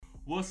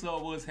What's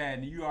up? What's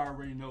happening? You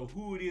already know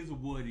who it is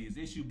and what it is.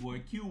 It's your boy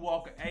Q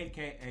Walker,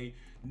 aka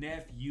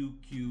Nephew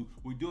Q.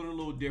 We're doing a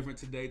little different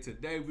today.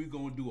 Today we're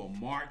gonna do a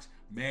March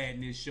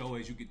Madness show.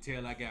 As you can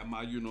tell, I got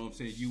my,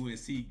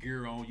 UNC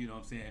gear on. You know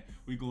what I'm saying?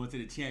 We're going to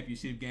the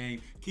championship game.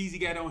 Keezy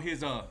got on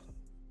his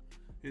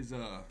he's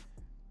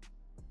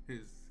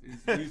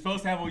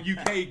supposed to have a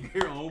UK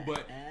gear on,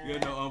 but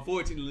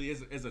unfortunately,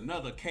 it's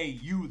another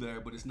KU there,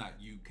 but it's not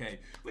UK.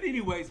 But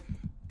anyways.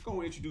 Go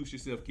and introduce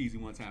yourself,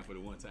 Keezy, one time for the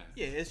one time.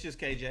 Yeah, it's just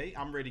KJ.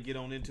 I'm ready to get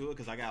on into it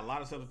because I got a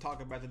lot of stuff to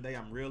talk about today.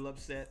 I'm real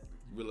upset.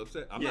 Real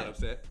upset? I'm not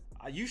upset.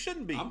 You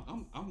shouldn't be.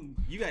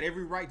 You got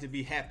every right to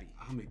be happy.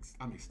 I'm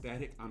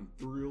ecstatic. I'm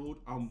thrilled.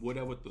 I'm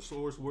whatever the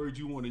source word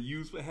you want to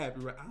use for happy.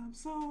 Right? I'm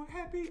so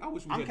happy.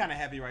 I'm kind of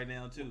happy right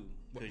now too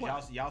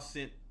because y'all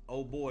sent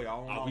old boy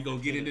all. We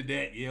gonna get into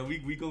that. Yeah,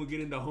 we gonna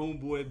get into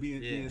homeboy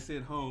being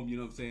sent home. You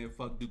know what I'm saying?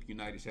 Fuck Duke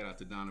United. Shout out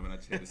to Donovan. I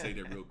just had to say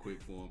that real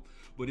quick for him.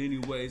 But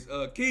anyways,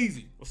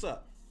 Keezy, what's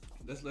up?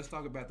 Let's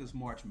talk about this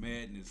March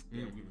Madness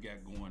that we've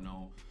got going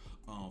on.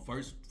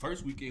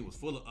 First weekend was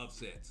full of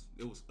upsets.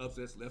 There was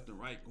upsets left and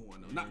right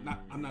going on.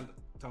 I'm not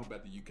talking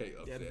about the UK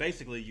upsets. Yeah,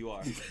 basically you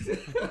are.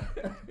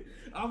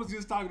 I was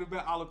just talking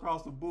about all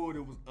across the board.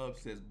 It was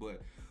upsets, but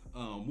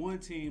one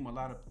team a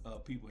lot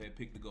of people had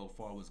picked to go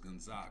far was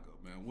Gonzaga.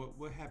 Man,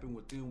 what happened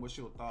with them? What's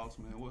your thoughts,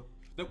 man?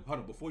 Hold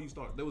on, before you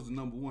start, there was the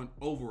number one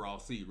overall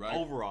seed, right?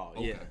 Overall,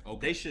 okay.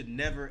 They should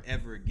never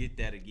ever get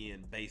that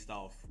again based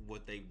off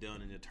what they've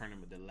done in the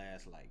tournament the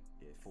last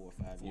 4 or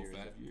 5 years. 4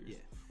 or 5 years. Yeah,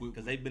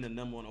 because they've been the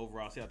number one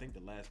overall seed. I think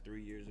the last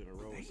 3 years in a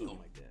row or something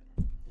like that.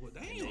 Well,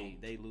 damn.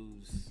 They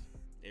lose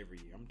every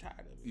year. I'm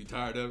tired of it. You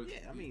tired of it?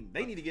 Yeah, I mean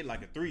they need to get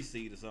like a 3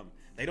 seed or something.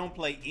 They don't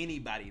play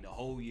anybody the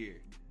whole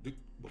year.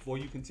 Before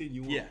you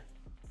continue on,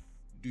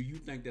 do you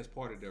think that's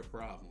part of their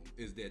problem?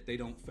 Is that they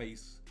don't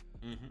face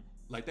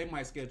like they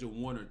might schedule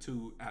 1 or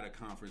 2 out of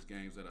conference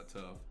games that are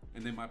tough,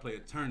 and they might play a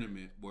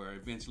tournament where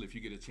eventually, if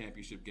you get a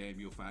championship game,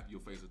 you'll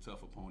face a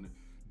tough opponent.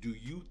 Do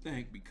you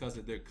think because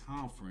of their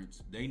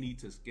conference, they need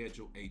to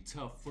schedule a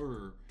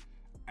tougher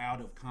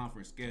out of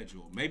conference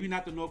schedule? Maybe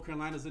not the North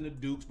Carolinas and the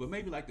Dukes, but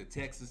maybe like the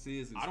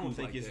Texases. And I don't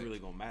think it's that. Really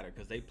gonna matter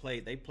because they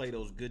play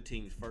those good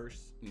teams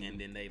first, and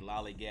then they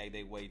lollygag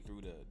their way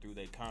through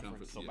their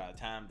conference. So by the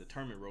time the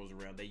tournament rolls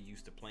around, they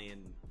used to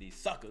playing these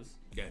suckers.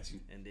 Got you.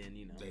 And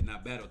then they're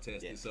not battle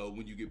tested. Yeah. So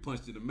when you get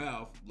punched in the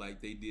mouth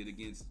like they did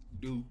against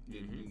Duke,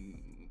 it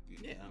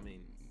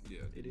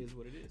is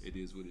what it is. It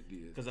is what it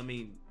is. Because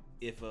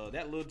if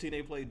that little team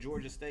they played,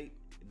 Georgia State,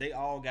 they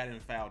all got in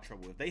foul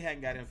trouble. If they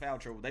hadn't got in foul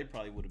trouble, they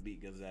probably would have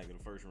beat Gonzaga in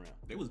the first round.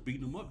 They was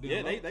beating them up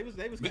down low. They was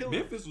killing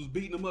Memphis was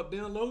beating them up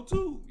down low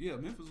too. Yeah,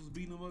 Memphis was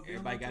beating them up down low.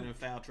 Everybody got in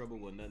foul trouble,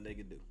 wasn't nothing they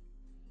could do.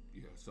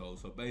 Yeah, so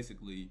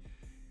basically,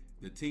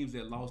 the teams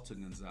that lost to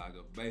Gonzaga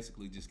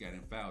basically just got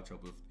in foul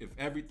trouble. If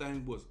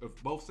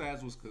both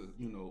sides was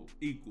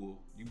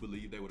equal, you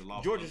believe they would have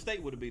lost. Georgia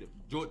State would have beat them.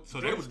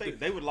 Georgia State,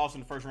 they would have lost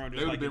in the first round.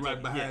 They would have been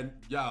right behind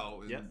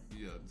y'all. Yeah,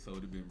 so it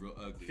would have been real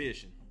ugly.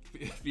 Fishing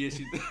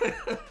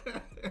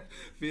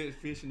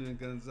in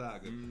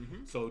Gonzaga.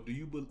 So do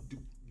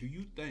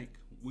you think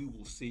we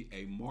will see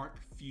a Mark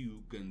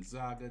Few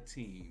Gonzaga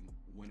team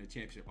win a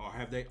championship, or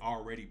have they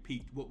already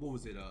peaked? What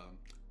was it?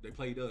 They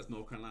played us,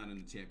 North Carolina,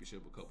 in the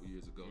championship a couple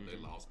years ago. They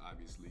lost,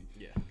 obviously.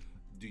 Yeah.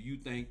 Do you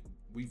think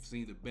we've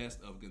seen the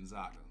best of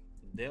Gonzaga?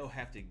 They'll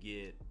have to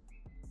get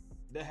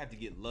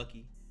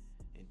lucky,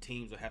 and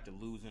teams will have to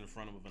lose in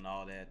front of them and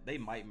all that. They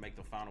might make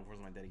the Final Four,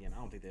 something like that again. I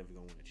don't think they're ever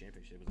going to win a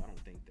championship because I don't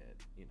think that,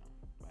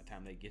 by the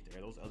time they get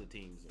there, those other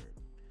teams are.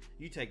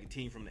 You take a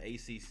team from the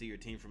ACC or a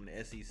team from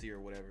the SEC or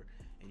whatever,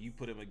 and you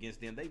put them against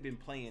them. They've been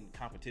playing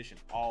competition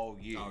all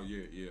year. All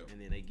year, yeah.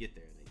 And then they get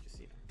there and they just,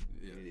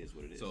 it is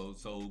what it is.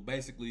 So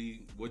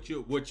basically, what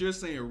you're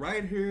saying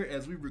right here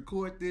as we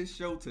record this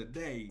show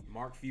today,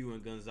 Mark Few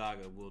and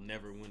Gonzaga will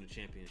never win a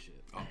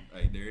championship. Oh,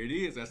 hey, there it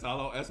is. That's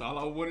all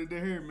I wanted to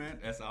hear, man.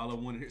 That's all I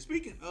wanted to hear.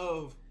 Speaking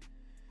of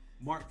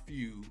Mark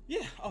Few,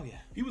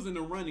 he was in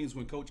the runnings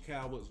when Coach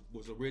Cal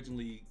was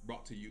originally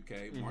brought to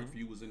UK. Mark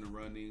Few was in the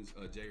runnings.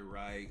 Jay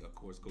Wright, of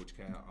course, Coach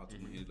Cal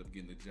ultimately ended up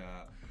getting the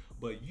job.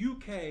 But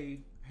UK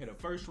had a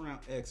first round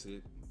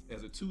exit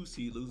as a 2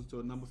 seed, losing to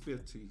a number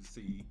 15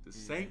 seed, the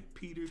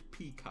St.Peters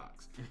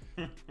Peacocks.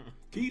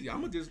 Keezy,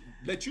 I'm gonna just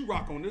let you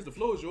rock on this. The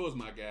floor is yours,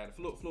 my guy.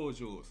 The floor is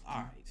yours. All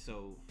right,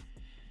 so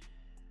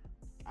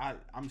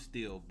I'm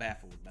still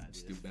baffled by this.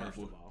 Still baffled. First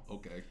of all,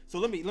 okay. So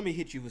let me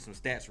hit you with some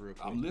stats real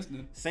quick. I'm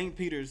listening. St.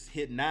 Peters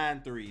hit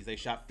 9 threes. They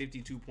shot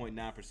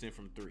 52.9%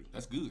 from 3.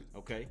 That's good.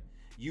 Okay.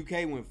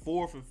 UK went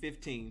 4 from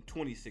 15,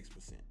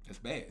 26%. That's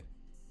bad.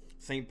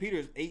 St.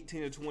 Peters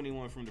 18 of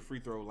 21 from the free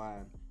throw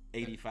line,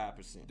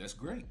 85%. That's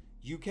great.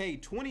 UK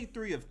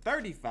 23 of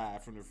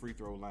 35 from the free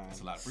throw line.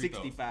 That's a lot of free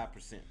throws.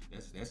 65%.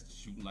 That's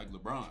shooting like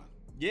LeBron.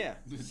 Yeah,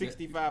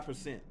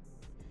 65%.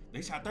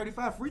 They shot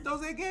 35 free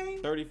throws that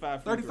game?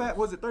 35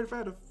 was it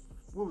 35 to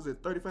what was it,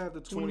 35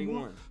 to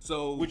 21?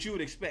 So what you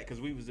would expect,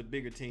 because we was a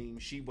bigger team.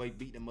 Sheway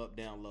beat them up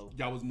down low.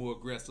 Y'all was more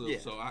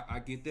aggressive, so I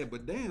get that.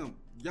 But damn,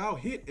 y'all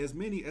hit as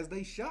many as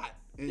they shot.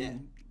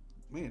 And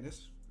man,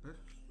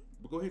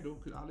 But go ahead, though.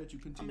 I'll let you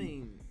continue. I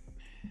mean,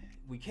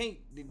 we can't.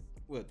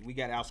 We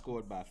got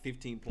outscored by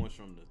 15 points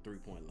from the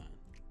 3-point line.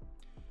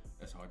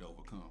 That's hard to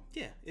overcome.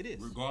 Yeah, it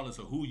is. Regardless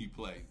of who you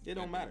play, it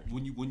don't matter.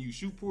 When you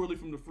shoot poorly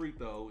from the free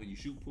throw and you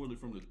shoot poorly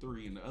from the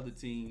 3, and the other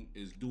team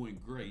is doing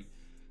great,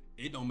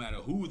 it don't matter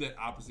who that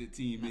opposite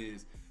team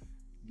is.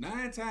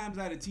 9 times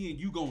out of 10,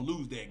 you gonna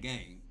lose that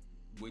game,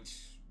 which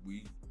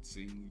we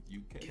seen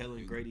UK.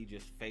 Kellen Grady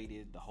just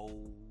faded the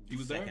whole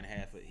second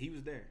half. He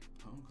was there.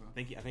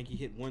 Okay. I think he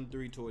hit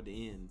 1-3 toward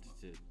the end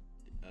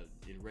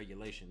in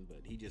regulation, but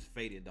he just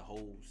faded the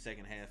whole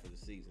second half of the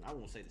season. I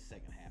won't say the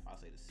second half. I'll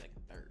say the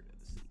second third of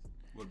the season.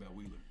 What about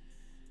Wheeler?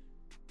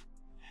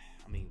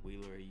 I mean,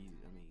 Wheeler.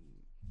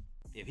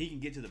 If he can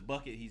get to the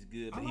bucket, he's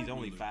good. But he's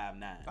only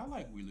 5'9". I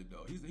like Wheeler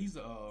though. He's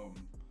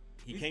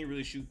he can't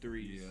really shoot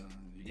threes. Yeah,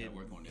 you gotta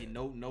work on that.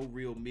 No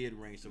real mid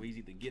range. So he's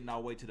either getting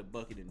all the way to the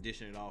bucket and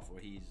dishing it off, or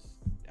he's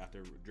out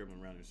there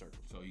dribbling around in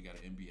circles. So you got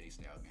an NBA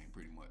style game,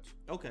 pretty much.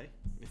 Okay,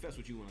 if that's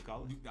what you want to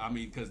call it. I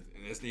mean, because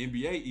that's the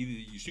NBA.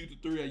 Either you shoot the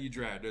 3 or you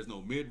drive. There's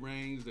no mid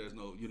range. There's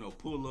no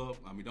pull up.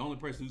 I mean, the only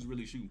person who's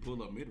really shooting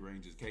pull up mid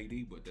range is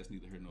KD, but that's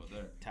neither here nor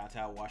there.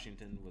 Ty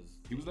Washington was.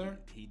 He was there.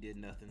 He did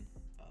nothing.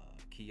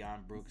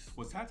 Keon Brooks.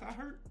 Was Ty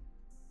hurt?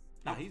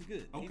 No, he's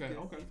good. Okay. He's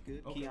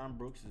good. Okay. Keon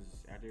Brooks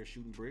is out there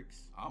shooting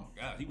bricks. Oh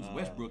my God, he was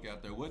Westbrook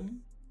out there, wasn't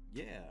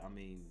he? Yeah, I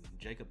mean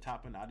Jacob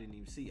Toppin, I didn't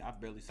even see. I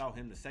barely saw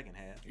him the second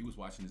half. He was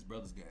watching his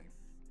brother's game.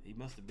 He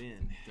must have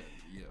been.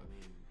 Yeah.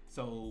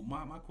 So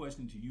my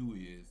question to you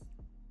is,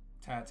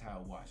 Ty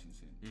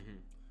Washington.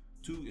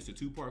 Mm-hmm. It's a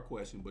 2-part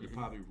question, but it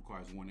probably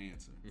requires one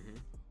answer.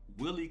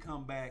 Mm-hmm. Will he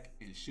come back,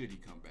 and should he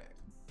come back?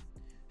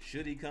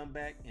 Should he come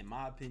back? In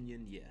my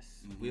opinion,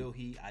 yes. Mm-hmm. Will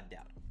he? I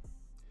doubt it.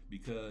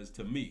 Because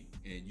to me,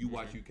 and you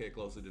watch UK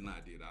closer than I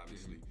did,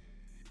 obviously,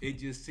 it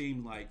just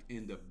seemed like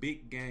in the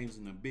big games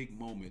and the big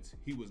moments,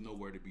 he was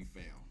nowhere to be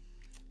found.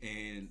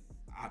 And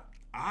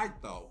I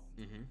thought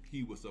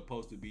he was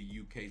supposed to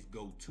be UK's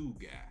go-to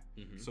guy.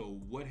 Mm-hmm. So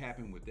what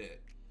happened with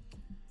that?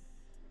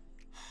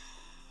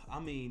 I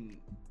mean,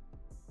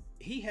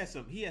 he had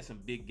some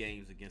big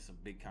games against some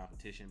big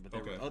competition, but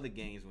there were other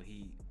games when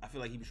I feel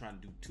like he was trying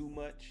to do too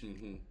much.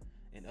 Mm-hmm.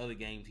 And other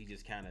games he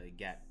just kind of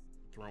got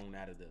thrown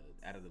out of the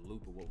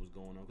loop of what was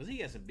going on, because he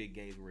had some big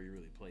games where he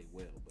really played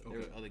well, but there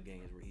were other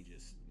games where he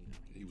just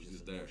he was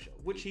just there. Show,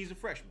 which he's a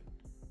freshman.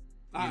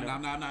 No.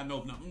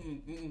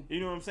 You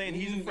know what I'm saying?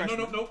 He's a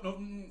freshman. No.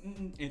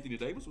 Anthony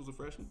Davis was a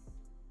freshman.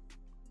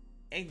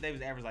 Anthony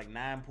Davis averaged like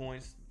 9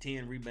 points,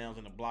 10 rebounds,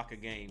 and a block a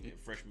game in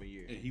freshman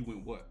year. And he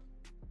went what?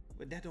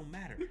 But that don't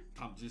matter.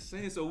 I'm just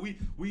saying. So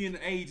we in the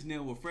age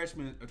now where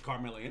freshmen.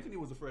 Carmelo Anthony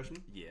was a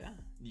freshman. Yeah.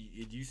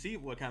 You see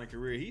what kind of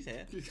career he's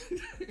had.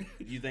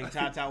 You think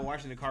Ty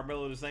Washington and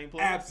Carmelo are the same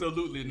player?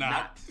 Absolutely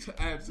not.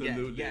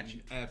 Absolutely. Yeah,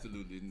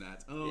 absolutely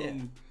not.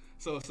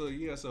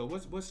 So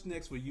what's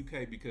next for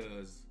UK?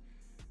 Because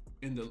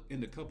in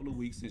the couple of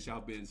weeks since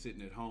y'all been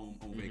sitting at home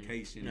on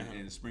vacation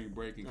and spring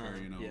break and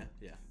carrying on,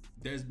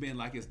 there's been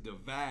like this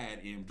divide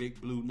in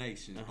Big Blue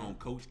Nation on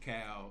Coach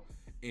Cal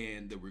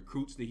and the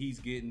recruits that he's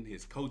getting,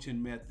 his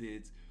coaching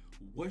methods.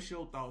 What's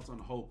your thoughts on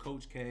the whole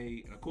Coach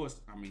K? And of course,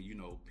 I mean,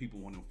 people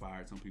want him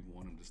fired. Some people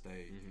want him to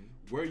stay.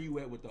 Mm-hmm. Where are you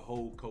at with the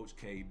whole Coach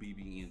K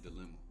BBN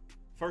dilemma?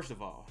 First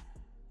of all,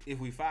 if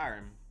we fire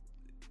him,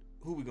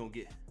 who we gonna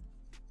get?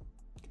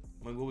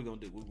 What we gonna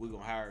do? We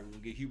gonna hire? We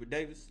gonna get Hubert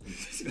Davis?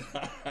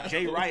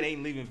 Jay Wright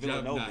ain't leaving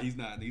Villanova. He's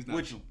not.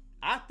 Which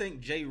I think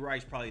Jay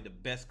Wright's probably the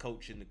best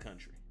coach in the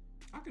country.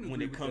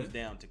 When it comes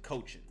down to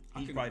coaching.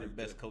 He's probably the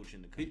best coach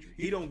in the country.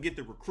 He don't get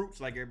the recruits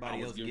like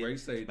everybody else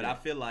gets, but I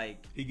feel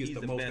like he gets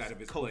the most best out of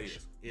his coach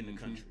players in the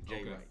country.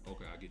 Jay Wright.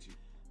 Okay, I get you.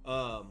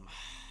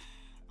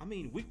 I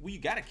mean, we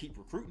got to keep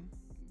recruiting.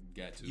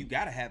 Got to. You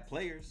got to have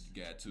players.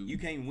 Got to. You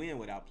can't win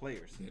without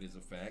players. That is a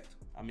fact.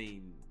 I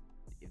mean,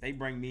 if they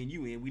bring me and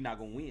you in, we're not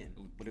gonna win.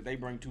 But if they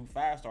bring 2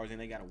 5-stars in,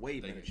 they got a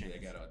way better chance. They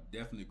got a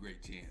definitely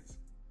great chance.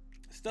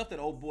 Stuff that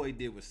old boy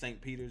did with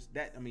St.Peters,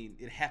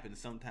 it happens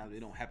sometimes.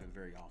 It don't happen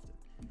very often.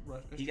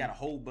 Right. He got a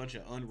whole bunch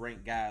of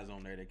unranked guys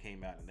on there that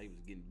came out and they was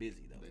getting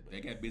busy though.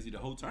 They got busy the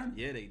whole tournament.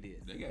 Yeah, they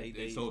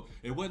did. So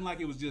it wasn't like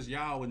it was just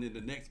y'all, and then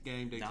the next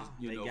game they fell off.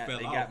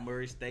 They got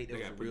Murray State. That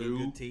was a real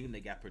good team.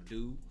 They got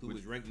Purdue, who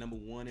was ranked number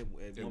 1 at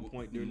one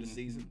point during the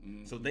season.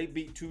 Mm-hmm. So they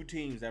beat 2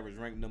 teams that was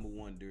ranked number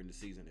 1 during the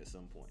season at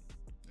some point.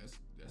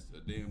 That's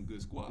a damn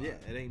good squad. Yeah,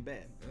 it ain't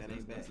bad.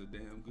 That's a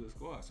damn good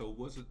squad. So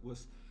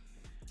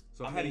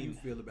how do you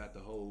feel about the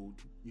whole,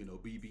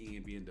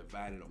 BBN being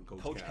divided on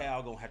Coach Cal? Coach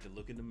Cal gonna have to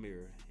look in the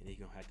mirror and he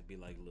gonna have to be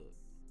like, look,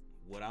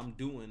 what I'm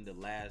doing the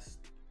last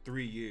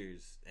 3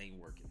 years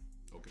ain't working.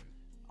 Okay.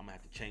 I'm gonna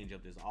have to change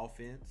up this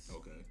offense.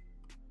 Okay.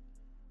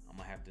 I'm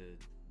gonna have to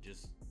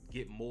just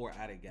get more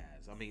out of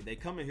guys. I mean, they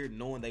come in here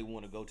knowing they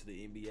want to go to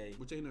the NBA.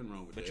 Which ain't nothing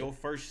wrong with that. But your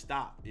first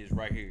stop is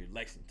right here in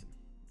Lexington.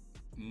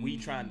 We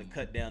trying to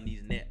cut down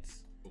these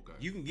nets. Okay.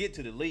 You can get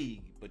to the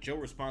league, but your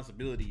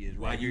responsibility is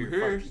right here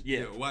first.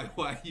 Yeah. Why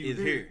you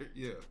here?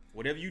 Yeah.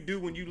 Whatever you do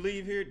when you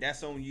leave here,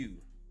 that's on you.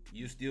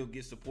 You still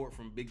get support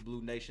from Big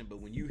Blue Nation, but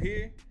when you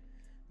here,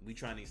 We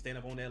trying to stand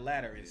up on that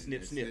ladder and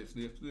snip.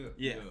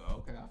 Yeah.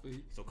 Okay, I feel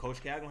you. So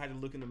Coach Cal gonna have to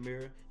look in the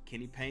mirror.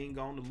 Kenny Payne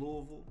gone to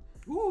Louisville.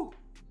 Woo.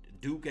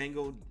 Duke ain't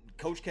go.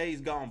 Coach K's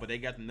gone, but they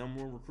got the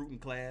number 1 recruiting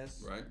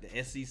class. Right.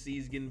 The SEC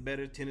is getting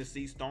better.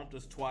 Tennessee stomped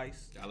us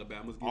twice.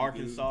 Alabama's getting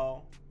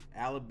Arkansas,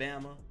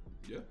 Alabama.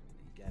 Yeah.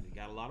 You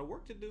got a lot of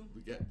work to do.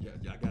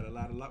 Y'all got a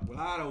lot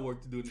of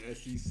work to do in the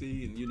SEC,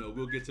 and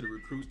we'll get to the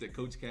recruits that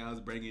Coach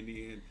Cal's bringing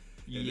in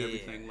and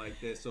everything like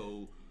that.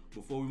 So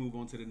before we move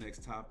on to the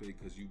next topic,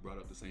 because you brought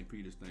up the St.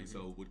 Peters thing,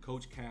 so with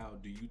Coach Cal,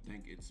 do you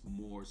think it's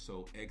more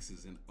so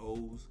X's and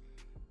O's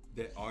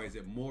or is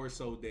it more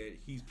so that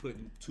he's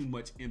putting too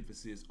much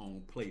emphasis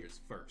on players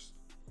first?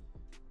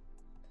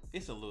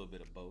 It's a little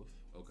bit of both.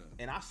 Okay.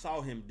 And I saw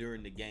him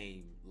during the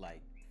game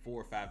like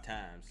 4 or 5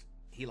 times.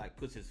 He like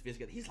puts his fist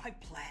together. He's like,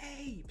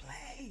 play.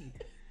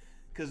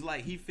 Because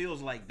like he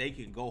feels like they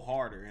can go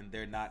harder and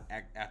they're not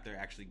after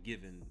actually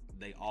giving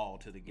they all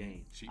to the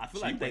game. I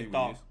feel like they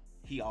thought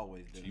he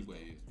always does.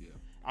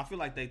 I feel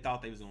like they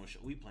thought they was going to show.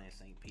 We playing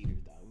St.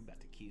 Peters, dog. We about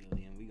to kill them.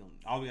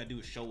 All we got to do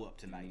is show up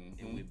tonight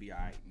and we'll be all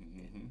right.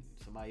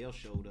 Somebody else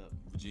showed up.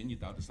 Virginia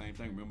thought the same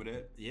thing. Remember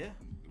that? Yeah.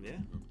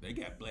 They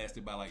got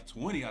blasted by like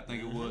 20, I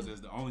think it was,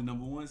 as the only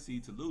number 1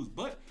 seed to lose.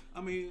 But,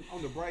 I mean,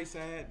 on the bright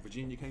side,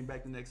 Virginia came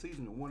back the next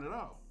season and won it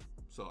all.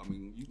 So, I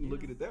mean, you can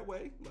look at it that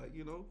way. Like,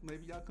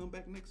 maybe y'all come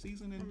back next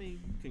season. And I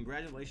mean,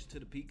 congratulations to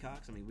the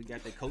Peacocks. I mean, we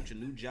got their coach a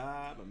new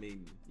job. I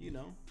mean, you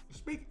know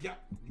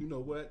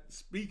what?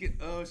 Speaking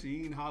of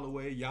Shaheen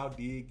Holloway, y'all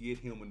did get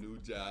him a new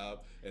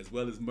job, as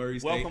well as Murray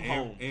State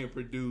and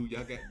Purdue.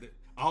 Y'all got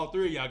all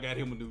 3 of y'all got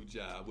him a new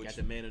job. Got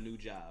the man a new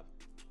job.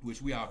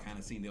 Which we all kind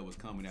of seen that was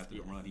coming after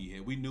the run he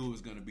had. We knew it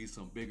was going to be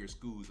some bigger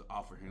schools to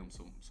offer him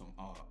some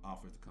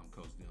offers to come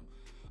coach them.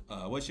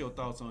 What's your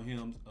thoughts on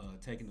him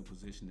taking the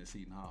position at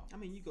Seton Hall? I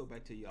mean, you go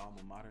back to your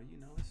alma mater.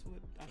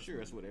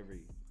 That's what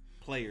every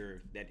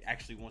player that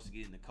actually wants to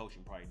get into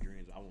coaching probably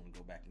dreams. I want to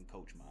go back and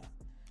coach my.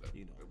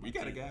 We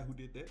got a guy who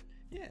did that.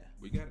 Yeah,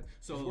 we got it.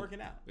 So it's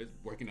working out. It's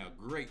working out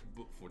great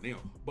for them.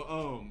 But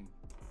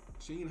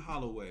Shaheen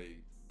Holloway,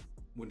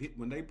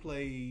 when they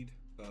played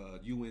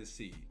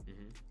UNC,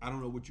 I don't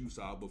know what you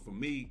saw, but for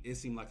me, it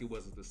seemed like it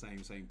wasn't the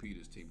same St.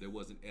 Peters team. They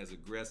wasn't as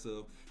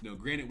aggressive.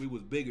 Granted, we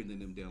was bigger than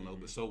them down low,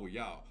 but so were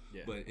y'all.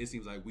 Yeah. But it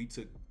seems like we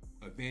took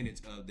advantage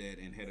of that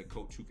and had a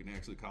coach who can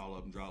actually call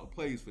up and draw the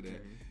plays for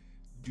that.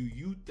 Do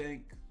you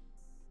think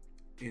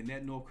in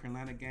that North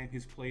Carolina game,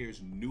 his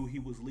players knew he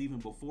was leaving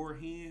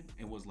beforehand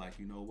and was like,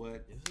 you know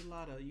what? There's a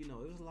lot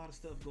of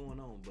stuff going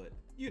on, but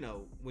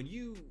when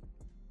you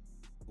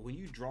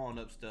drawing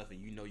up stuff and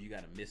you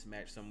got a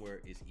mismatch somewhere,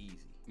 it's easy.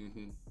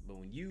 But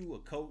when you a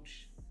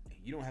coach, and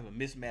you don't have a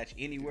mismatch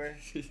anywhere.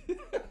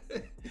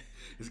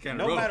 It's kind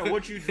of no rough. matter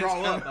what you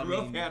draw up. I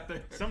mean, out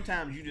there.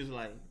 Sometimes you just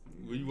like.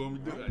 What you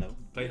want me to do?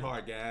 Play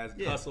hard, guys.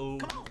 Hustle.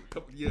 Come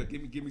on.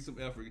 Give me some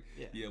effort.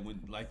 Yeah.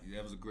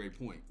 That was a great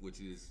point. Which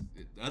is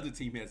the other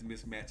team has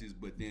mismatches,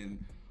 but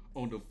then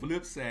on the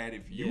flip side,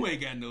 if you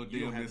ain't got no deal,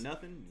 you don't have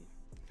nothing.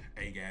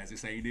 Hey guys,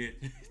 this ain't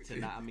it.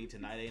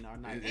 Tonight ain't our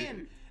night.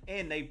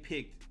 And they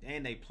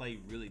played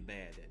really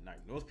bad that night.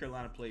 North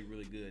Carolina played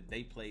really good.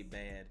 They played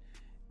bad,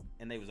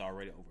 and they was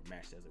already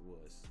overmatched as it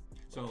was.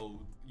 So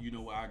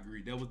I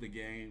agree. That was the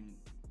game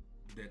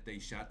that they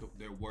shot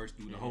their worst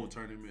through the whole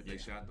tournament. They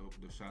shot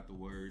the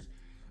worst.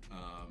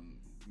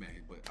 But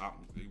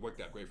it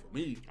worked out great for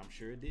me. I'm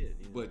sure it did.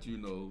 But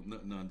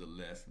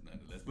nonetheless.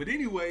 But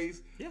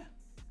anyways,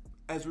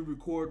 as we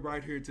record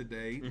right here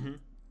today.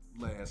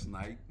 Last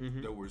night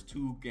there was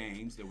 2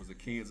 games. There was a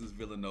Kansas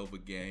Villanova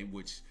game,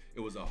 which it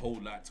was a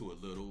whole lot to a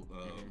little.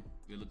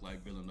 It looked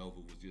like Villanova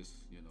was just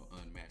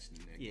unmatched in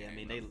that game. Yeah, I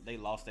mean they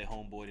lost their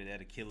homeboy to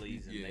that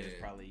Achilles, and they was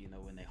probably in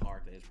their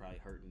heart they was probably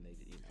hurting.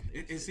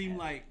 It seemed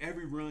like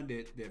every run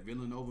that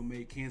Villanova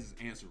made, Kansas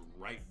answered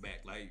right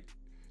back. Like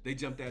they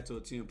jumped out to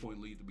a 10-point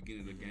lead at the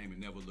beginning of the game and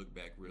never looked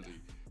back really.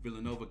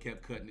 Villanova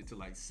kept cutting it to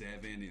like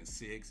 7 and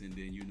 6, and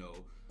then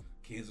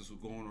Kansas was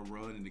going on a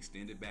run and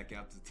extended back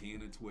out to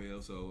 10 and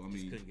 12. So I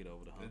mean, couldn't get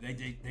over the hump.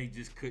 They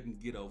just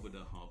couldn't get over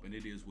the hump, and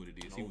it is what it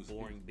is. He was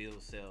boring Bill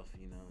Self,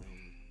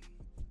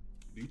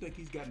 Do you think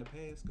he's gotten a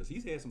pass? Because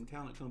he's had some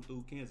talent come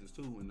through Kansas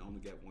too, and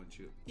only got 1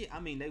 chip. Yeah, I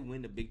mean they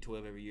win the Big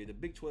 12 every year. The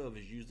Big 12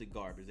 is usually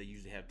garbage. They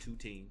usually have 2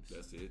 teams.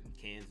 That's it.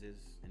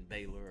 Kansas and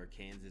Baylor, or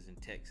Kansas and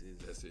Texas.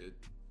 That's it.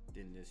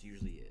 Then that's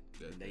usually it.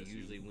 They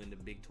usually win the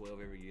Big 12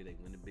 every year. They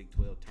win the Big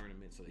 12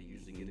 tournament, so they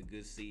usually get a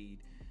good seed,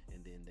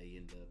 and then they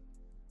end up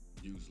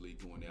usually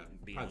going out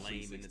being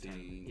lame in the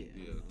tournament.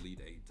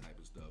 Elite 8 type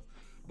of stuff.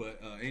 But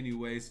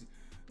anyways,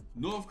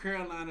 North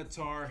Carolina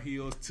Tar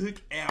Heels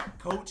took out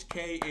Coach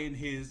K in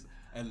his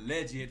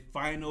alleged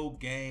final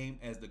game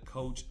as the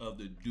coach of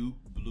the Duke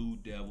Blue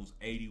Devils,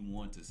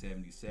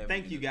 81-77.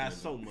 Thank you guys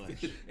so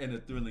much. In a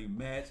thrilling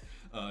match,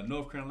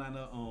 North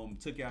Carolina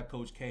took out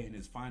Coach K in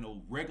his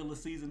final regular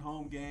season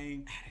home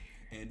game,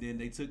 and then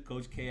they took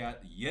Coach K out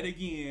yet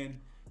again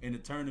in the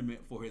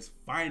tournament for his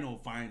final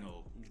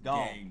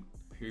game.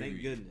 Period.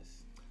 Thank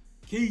goodness.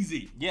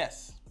 Keezy.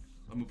 Yes.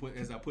 I'm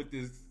gonna put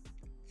this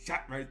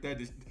shot right there.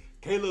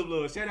 Caleb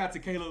Love. Shout out to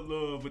Caleb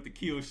Love with the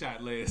kill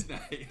shot last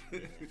night.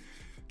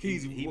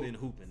 Keezy, he been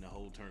hooping the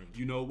whole tournament.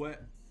 You know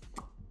what?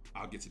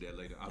 I'll get to that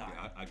later. I'll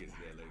get to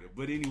that later.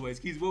 But anyways,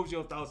 Keezy, what was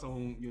your thoughts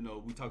on,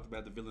 we talked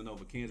about the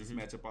Villanova-Kansas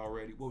matchup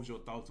already. What was your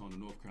thoughts on the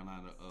North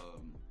Carolina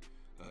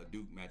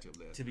Duke matchup last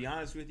night? To be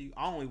honest with you,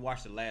 I only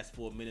watched the last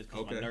 4 minutes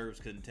because my nerves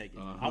couldn't take it.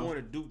 I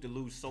wanted Duke to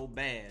lose so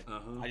bad,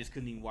 I just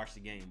couldn't even watch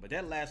the game. But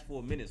that last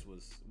 4 minutes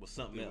was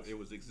something else. It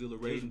was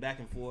exhilarating. It was back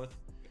and forth.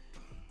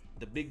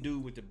 The big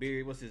dude with the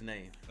beard, what's his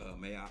name?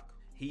 Mayock.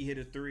 He hit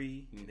a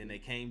three, and then they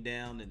came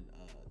down, and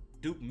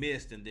Duke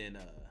missed, and then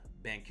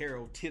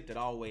Banchero tipped it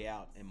all the way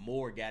out, and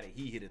Moore got it.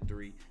 He hit a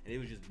three, and it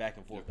was just back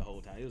and forth the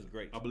whole time. It was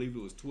great. I believe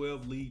it was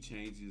 12 lead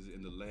changes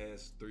in the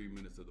last 3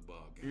 minutes of the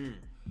ball game.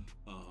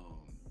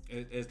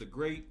 As the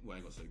great, well, I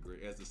ain't gonna say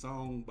great, as the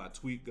song by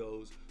Tweet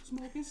goes,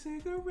 smoking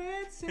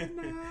cigarettes at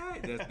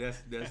night.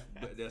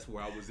 That's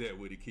where I was at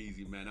with it,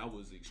 Keezy, man. I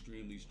was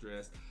extremely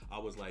stressed. I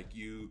was like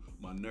you.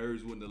 My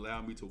nerves wouldn't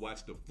allow me to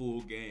watch the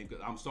full game. Cause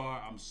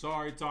I'm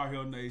sorry, Tar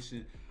Heel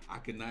Nation. I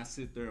could not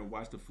sit there and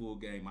watch the full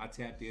game. I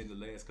tapped in the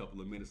last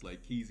couple of minutes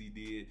like Keezy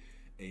did.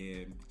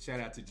 And shout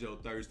out to Joe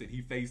Thurston.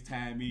 He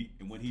FaceTimed me,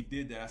 and when he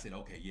did that, I said,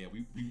 okay, yeah,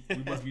 we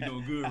must be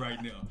doing good right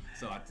now.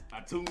 So I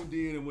tuned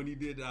in, and when he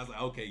did that, I was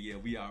like, okay, yeah,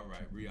 we all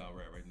right. We all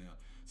right now.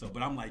 So,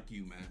 but I'm like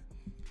you, man.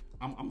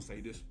 I'm going to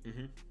say this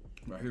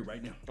right here,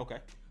 right now. Okay.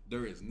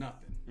 There is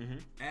nothing,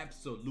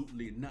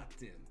 absolutely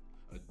nothing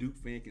a Duke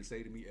fan can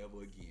say to me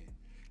ever again.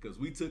 Because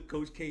we took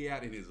Coach K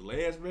out in his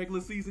last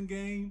regular season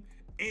game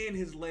and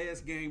his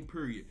last game,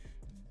 period.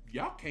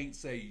 Y'all can't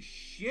say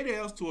shit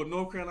else to a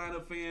North Carolina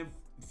fan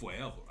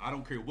forever. I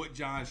don't care what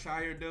John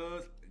Shire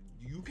does.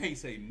 You can't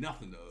say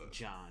nothing to us.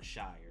 John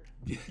Shire.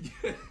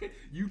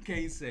 You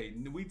can't say.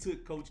 We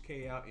took Coach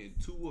K out in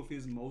 2 of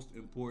his most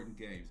important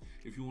games.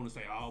 If you want to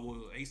say, oh,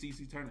 well,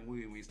 ACC tournament,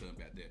 we ain't studying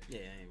about that. Yeah,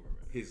 I ain't worried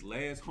about that. His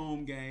last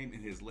home game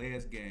and his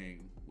last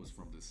game was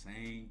from the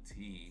same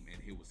team,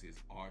 and it was his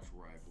arch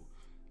rival.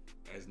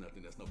 That's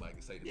nothing. That's nobody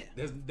can say to me.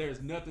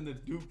 There's nothing a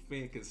Duke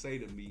fan can say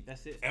to me.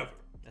 That's it. Ever.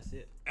 That's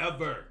it.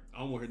 Ever. I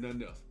don't want to hear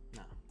nothing else.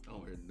 No. I don't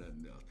want to hear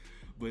nothing else.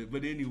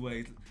 But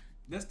anyways,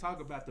 let's talk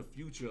about the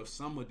future of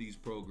some of these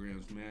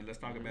programs, man. Let's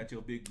talk about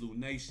your Big Blue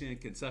Nation,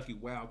 Kentucky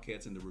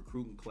Wildcats, and the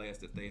recruiting class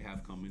that they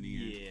have coming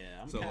in.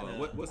 Yeah,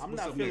 I'm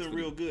not feeling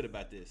real good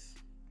about this.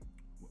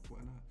 Why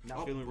not?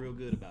 Not feeling real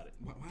good about it.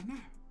 Why not?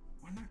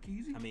 Why not,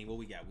 Keezy? I mean, what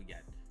we got? We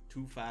got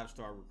 2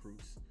 5-star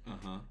recruits.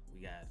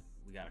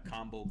 We got a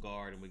combo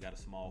guard and we got a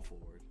small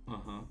forward.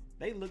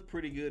 They look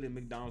pretty good in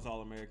McDonald's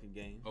All-American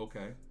game.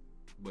 Okay,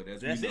 but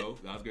as we know,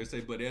 I was gonna say,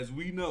 but as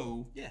we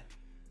know,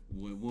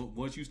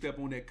 once you step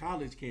on that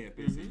college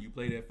campus and you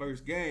play that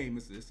first game,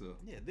 it's a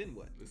then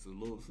what? It's a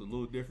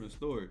little different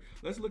story.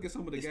 Let's look at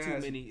some of the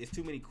guys. It's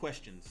too many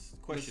questions.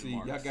 Let's see.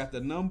 Marks. Y'all got the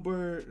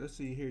number. Let's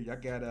see here. Y'all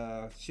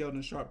got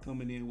Sheldon Sharp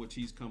coming in, which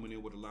he's coming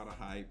in with a lot of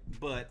hype.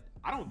 But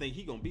I don't think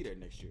he's gonna be there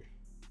next year.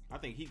 I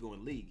think he's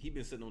going league. He's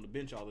been sitting on the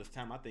bench all this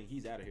time. I think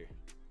he's out of here.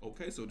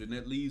 Okay, so then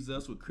that leaves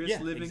us with Chris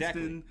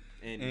Livingston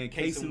and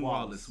Cason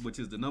Wallace, which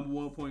is the number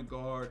 1 point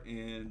guard,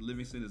 and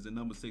Livingston is the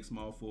number 6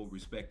 small forward,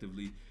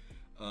 respectively.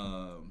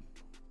 I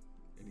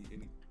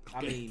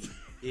mean,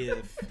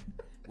 if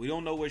we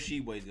don't know what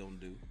Sheway's gonna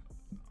do,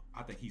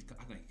 I think he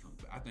comes back.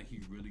 I think he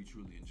really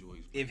truly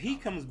enjoys. If he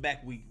comes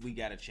back, we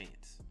got a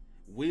chance.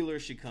 Wheeler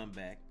should come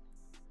back.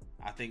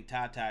 I think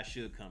Ty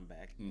should come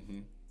back.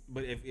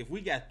 But if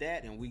we got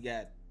that and we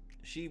got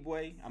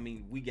Sheway, I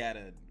mean, we got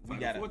a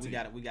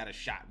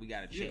shot. We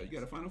got a chance. Yeah, you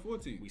got a Final Four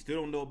team. We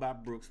still don't know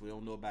about Brooks. We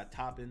don't know about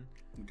Toppin.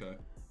 Okay.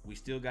 We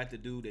still got the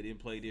dude that didn't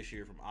play this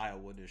year from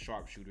Iowa, the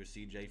sharpshooter,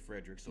 C.J.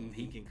 Frederick. So if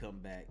he can come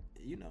back,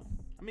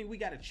 I mean, we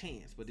got a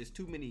chance. But there's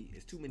too many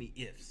ifs. Too many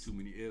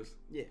ifs.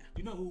 Yeah.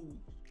 You know who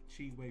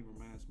Sheway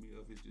reminds me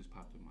of? It just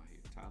popped in my head.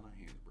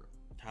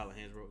 Tyler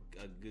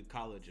Hansbrough, a good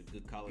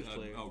college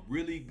player. A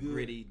really good,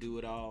 gritty, do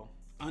it all.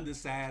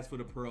 Undersized for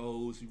the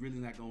pros. He's really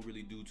not gonna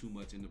really do too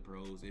much in the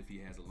pros if he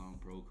has a long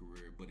pro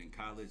career. But in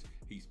college,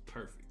 he's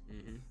perfect.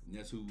 And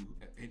that's who.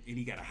 And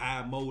he got a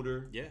high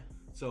motor. Yeah.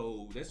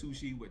 So that's who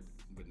Sheway.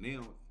 But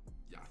now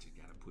y'all just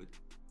gotta put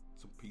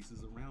some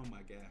pieces around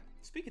my guy.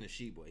 Speaking of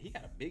Sheway, he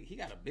got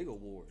a big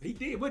award. He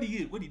did. What'd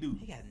he do?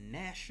 He got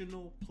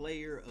National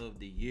Player of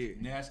the Year.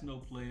 National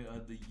Player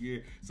of the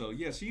Year. So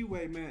yeah,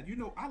 Sheway, man.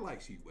 I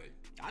like Sheway.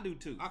 I do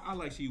too. I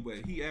like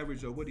Sheway. He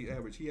averaged, or what he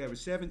averaged? He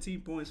averaged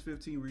 17 points,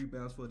 15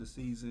 rebounds for the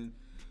season.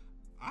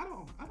 I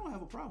don't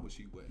have a problem with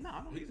Sheway. No,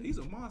 I don't. He's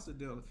a monster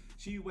dealer.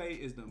 Sheway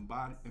is the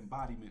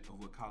embodiment of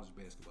what college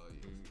basketball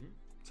is.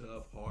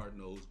 Tough, hard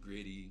nosed,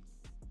 gritty,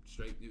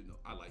 straight.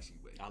 I like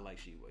Sheway. I like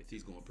Sheway.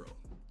 He's going pro.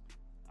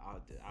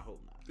 I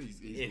hope not.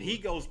 If he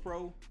goes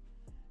pro,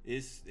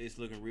 it's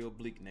looking real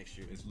bleak next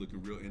year. It's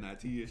looking real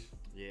NIT-ish.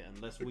 Yeah,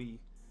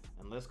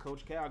 unless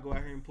Coach Cal go out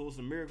here and pull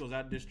some miracles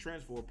out of this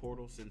transfer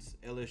portal, since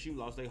LSU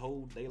lost their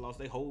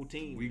whole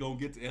team. We gonna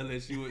get to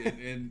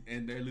LSU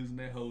and they're losing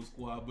their whole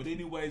squad. But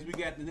anyways, we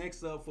got the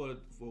next up for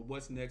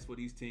what's next for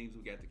these teams.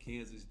 We got the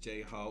Kansas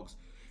Jayhawks,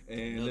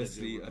 and let's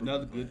see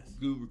another good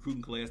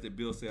recruiting class that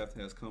Bill Self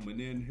has coming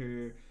in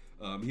here.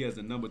 He has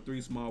the number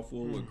 3 small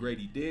forward,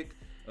 Grady Dick.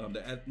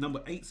 The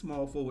number 8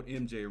 small forward,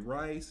 MJ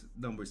Rice.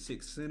 Number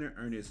 6 center,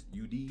 Ernest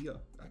Udea.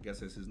 I guess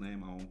that's his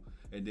name on.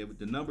 And then with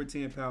the number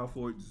 10 power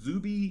forward,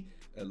 Zuby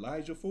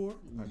Elijah Ford.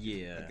 I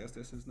guess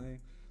that's his name.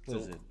 What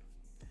is it?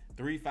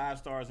 3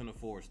 5-stars and a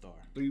 4-star.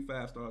 3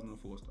 5-stars and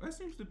a 4-star. That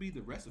seems to be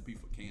the recipe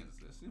for Kansas.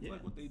 That seems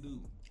like what they do.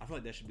 I feel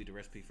like that should be the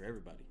recipe for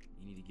everybody.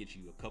 You need to get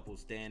you a couple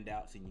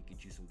standouts, and you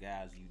get you some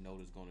guys you know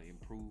that's going to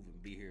improve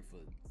and be here for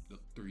the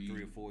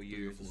 3 or 4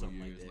 years or something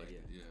like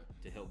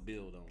that. To help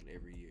build on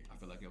every year. I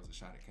feel like that was a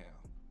shot at Cal.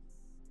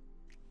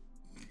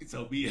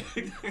 So be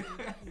it.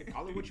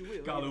 Call it what you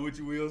will. Call it what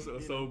you will.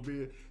 So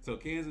be it. So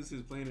Kansas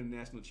is playing in the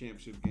national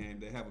championship game.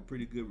 They have a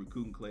pretty good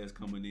recruiting class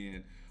coming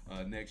in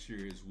next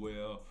year as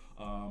well.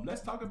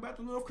 Let's talk about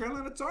the North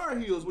Carolina Tar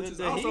Heels, which is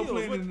also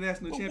playing in the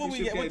national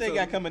championship game. What they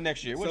got coming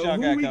next year? What y'all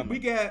got coming? We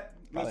got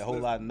probably a whole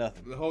lot of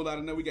nothing. A whole lot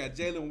of nothing. We got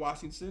Jalen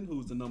Washington,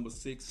 who's the number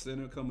 6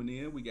 center coming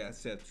in. We got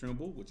Seth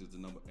Trimble, which is the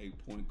number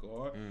 8 point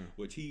guard.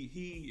 Which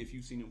he if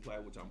you've seen him play,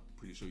 which I'm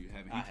pretty sure you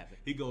haven't. I haven't.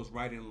 He goes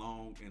right in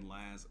long in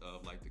lines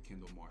of like the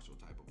Kendall Marshall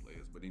type of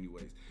players. But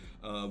anyways,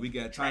 we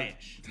got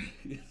trash.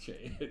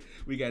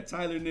 We got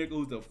Tyler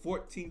Nichols, the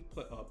 14th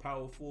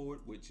power forward,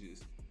 which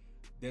is.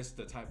 That's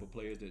the type of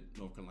players that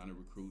North Carolina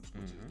recruits,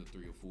 which is the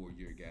 3 or 4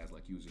 year guys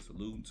like you was just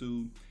alluding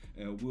to.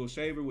 And Will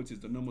Shaver, which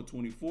is the number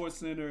 24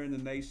 center in the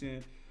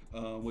nation,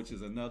 which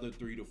is another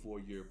 3 to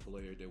 4 year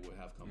player that we'll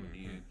have coming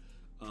in.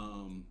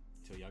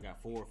 So y'all got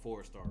 4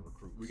 4-star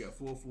recruits. We got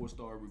 4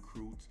 4-star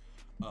recruits.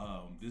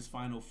 This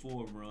Final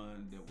Four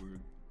run that we're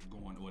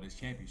going, or this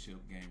championship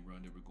game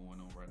run that we're going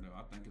on right now,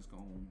 I think it's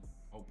going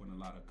to open a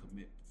lot of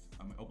commits.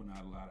 Open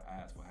out a lot of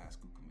eyes for high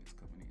school commits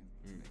coming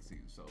in next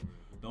season. So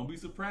don't be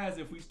surprised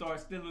if we start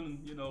stealing,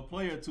 a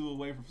player or two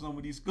away from some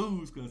of these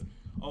schools, because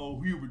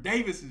Hubert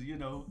Davis is,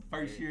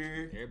 first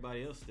year.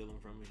 Everybody else stealing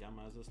from us. Y'all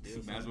might as well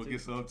steal. Might as well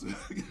get some too.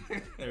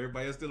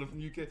 Everybody else stealing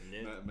from UK.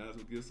 Yeah. Might as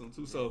well get some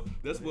too. So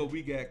that's what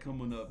we got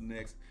coming up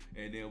next.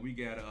 And then we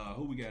got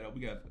who we got? We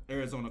got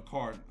Arizona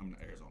Cardinals.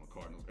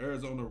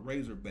 Arizona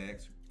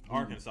Razorbacks.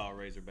 Arkansas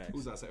Razorbacks.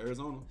 Who's I say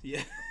Arizona?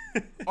 Yeah.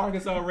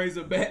 Arkansas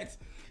Razorbacks,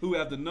 who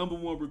have the number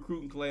 1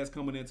 recruiting class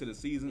coming into the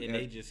season. And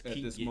they just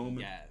keep this getting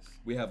moment. guys.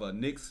 We have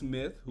Nick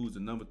Smith, who's the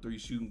number 3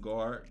 shooting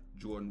guard.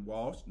 Jordan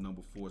Walsh,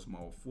 number 4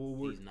 small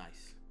forward.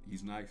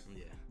 He's nice.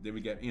 Yeah. Then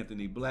we got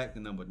Anthony Black, the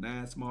number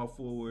 9 small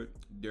forward.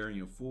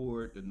 Darian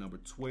Ford, the number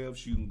 12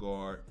 shooting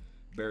guard.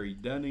 Barry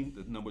Dunning,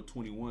 the number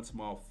 21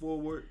 small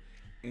forward.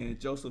 And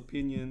Joseph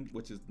Pinion,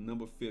 which is the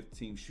number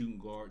 15 shooting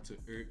guard to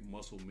Eric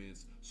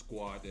Musselman's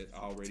squad that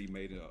already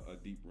made a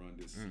deep run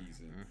this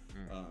season.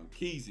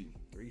 Keezy.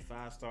 3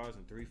 5-stars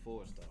and 3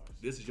 4-stars.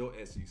 This is your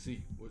SEC.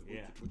 What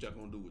y'all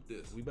gonna do with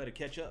this? We better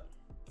catch up.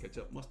 Catch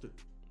up mustard.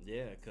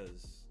 Yeah,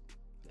 because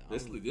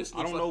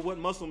I don't know what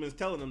Musselman's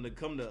telling them to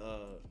come to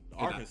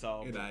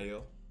Arkansas.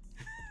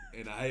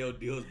 NIL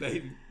deals,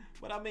 baby.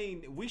 But I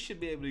mean, we should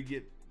be able to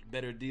get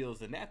better deals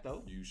than that,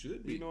 though. You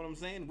should be. You know what I'm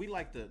saying? We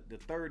like the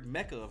third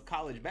mecca of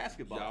college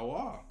basketball. Y'all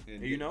are.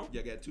 And y'all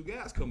got 2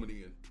 guys coming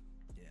in.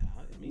 Yeah,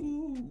 I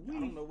mean, I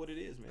don't know what it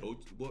is, man.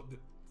 Coach,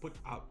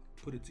 I'll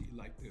put it to you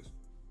like this.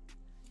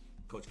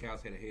 Coach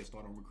Cal's had a head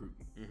start on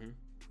recruiting.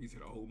 He's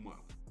had a whole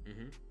month.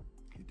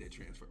 Hit that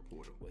transfer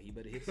portal. Well, he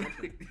better hit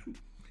something.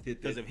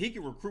 Because if he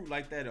can recruit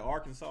like that at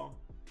Arkansas,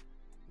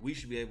 we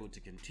should be able to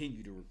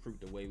continue to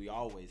recruit the way we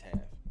always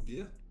have.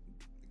 Yeah.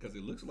 Because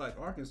it looks like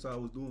Arkansas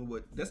was doing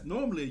that's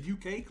normally a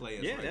UK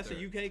class. Yeah, right that's there.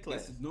 a UK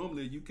class. That's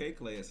normally a UK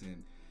class,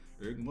 and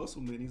Eric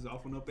Musselman, he's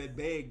offering up that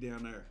bag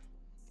down there.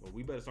 Well,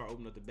 we better start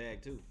opening up the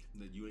bag too.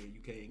 The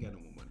UK ain't got no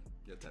more money.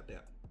 Y'all tapped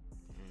out.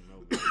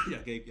 No.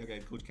 Y'all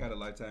gave Coach Cat a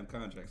lifetime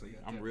contract. So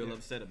I'm real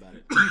upset about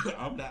it.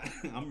 I'm not.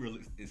 I'm real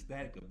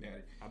ecstatic about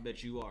it. I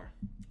bet you are.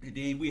 And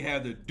then we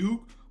have the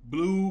Duke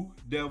Blue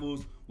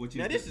Devils, which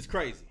is this is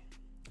crazy.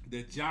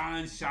 The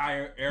John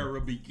Shire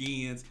era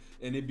begins,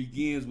 and it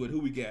begins with who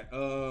we got.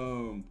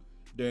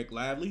 Derek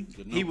Lively.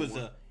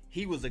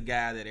 He was a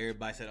guy that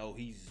everybody said, oh,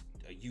 he's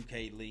a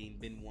UK lean,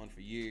 been one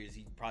for years.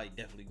 He's probably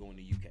definitely going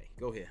to UK.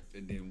 Go ahead.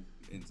 And then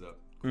ends up.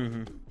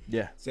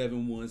 Yeah.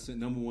 7-1,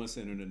 number 1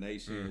 center in the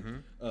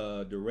nation.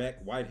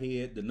 Direct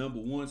Whitehead, the number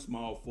 1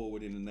 small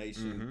forward in the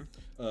nation.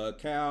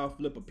 Kyle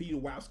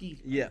Flipper-Petowowski.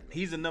 Yeah,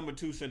 he's the number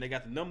 2 center. They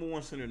got the number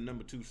 1 center and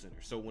number 2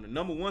 center. So when the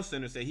number 1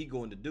 center said he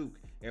going to Duke,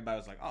 everybody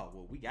was like, oh,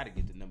 well, we got to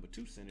get the number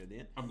 2 center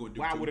then. I'm going to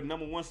Duke. Why would a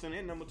number 1 center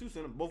and number 2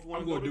 center both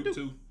want to go to Duke? Duke?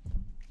 Too.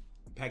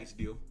 Package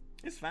deal.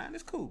 It's fine.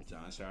 It's cool.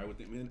 John Shire with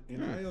them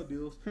NIL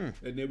deals.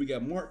 And then we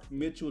got Mark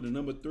Mitchell, the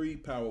number 3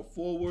 power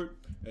forward.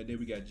 And then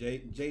we got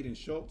Jaden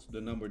Schultz,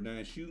 the number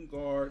 9 shooting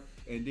guard.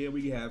 And then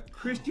we have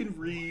Christian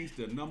Reeves,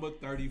 the number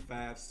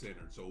 35 center.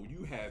 So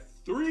you have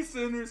 3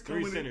 centers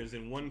coming in. 3 centers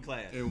in one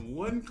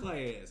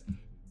class.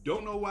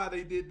 Don't know why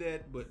they did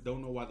that, but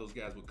don't know why those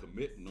guys would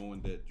commit,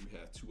 knowing that you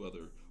have 2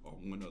 other or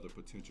 1 other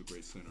potential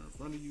great center in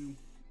front of you.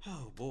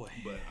 Oh, boy.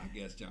 But I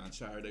guess John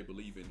Shire, they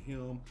believe in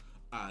him.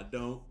 I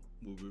don't.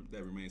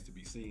 That remains to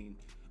be seen.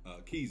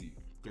 Keezy.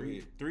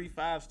 3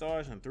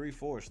 5-stars and 3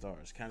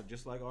 4-stars. Kind of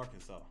just like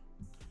Arkansas.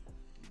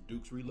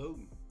 Duke's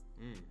reloading.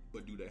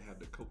 But do they have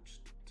the coach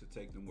to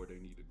take them where they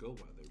need to go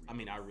while they? I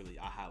mean, I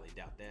highly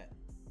doubt that.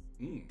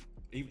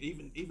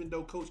 Even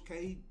though Coach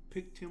K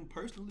picked him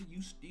personally,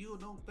 you still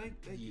don't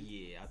think that?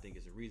 Yeah, I think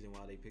it's a reason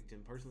why they picked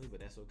him personally, but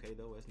that's okay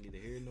though. That's neither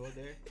here nor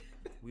there.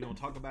 We don't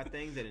talk about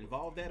things that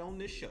involve that on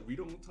this show. We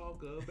don't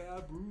talk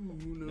about Bruno.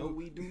 No,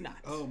 we do not.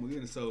 Oh my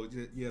goodness. So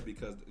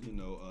because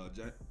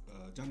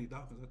Johnny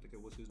Dawkins, I think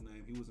it was his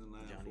name. He was in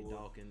line Johnny for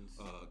Dawkins.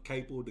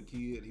 Capel, the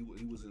kid.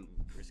 He was in.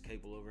 Chris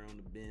Capel over on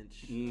the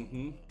bench.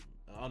 Mm-hmm.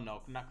 Oh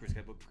no, not Chris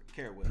Capel.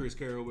 Carrawell. Chris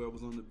Carrawell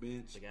was on the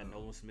bench. They got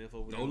Nolan Smith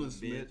over there on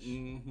the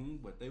bench.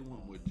 But they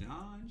went with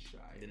John Shire.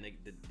 Then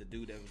the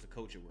dude that was the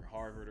coach at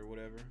Harvard or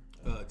whatever.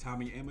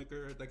 Tommy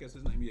Amaker, I think that's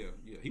his name.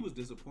 Yeah. He was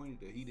disappointed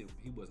that he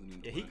wasn't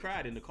in the he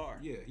cried in the car.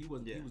 Yeah, he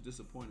wasn't. Yeah. He was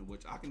disappointed,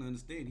 which I can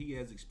understand. He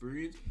has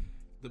experience.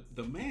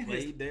 The man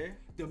played there.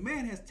 The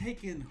man has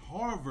taken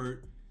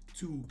Harvard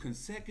to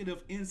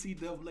consecutive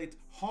NCAA.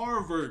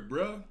 Harvard,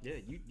 bro. Yeah,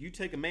 you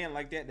take a man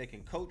like that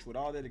can coach with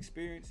all that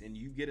experience, and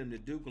you get him to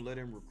Duke and let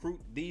him recruit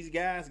these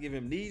guys, give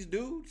him these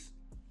dudes.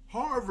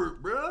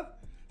 Harvard, bro.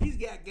 He's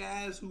got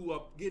guys who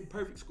are getting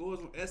perfect scores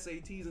on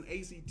SATs and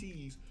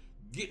ACTs,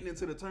 getting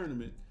into the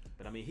tournament.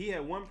 But I mean, he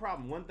had one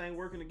problem, one thing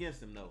working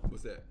against him though.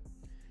 What's that?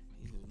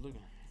 He's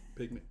looking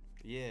pigment.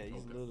 Yeah,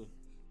 he's a little.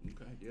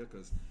 Okay, yeah,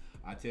 because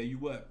I tell you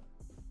what,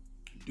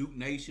 Duke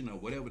Nation or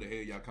whatever the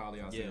hell y'all call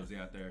yourselves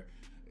out there.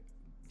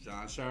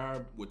 John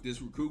Shire, with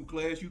this recruiting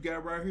class you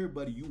got right here,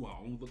 buddy, you are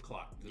on the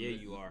clock.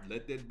 You are.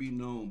 Let that be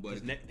known, buddy.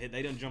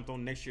 They done jumped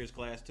on next year's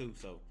class too,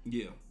 so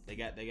yeah, they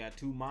got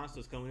two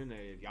monsters coming in there.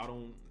 If y'all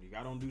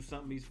don't do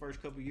something these first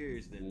couple of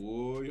years, then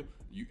boy,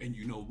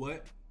 you know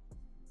what?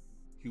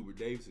 Hubert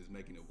Davis is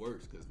making it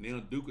worse because now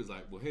Duke is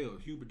like, well, hell,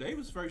 Hubert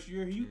Davis first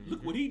year,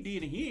 look what he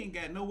did, and he ain't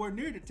got nowhere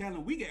near the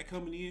talent we got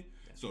coming in.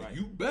 That's so right.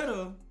 You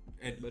better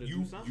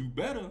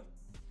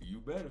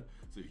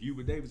So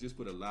Hubert Davis just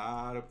put a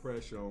lot of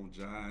pressure on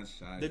John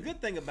Shire. The good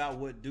thing about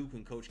what Duke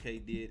and Coach K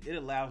did, it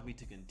allows me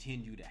to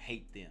continue to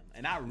hate them,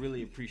 and I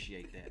really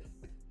appreciate that.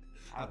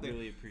 I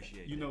really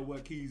appreciate. You know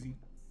what, Keezy?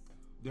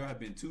 There have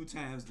been 2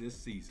 times this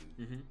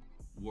season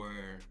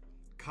where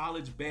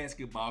college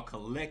basketball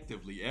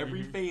collectively,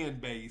 every fan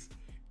base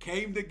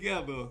came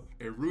together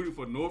and rooted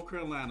for North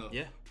Carolina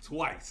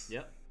twice.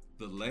 Yep.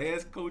 The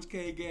last Coach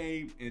K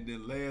game and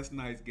then last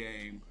night's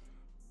game.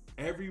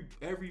 Every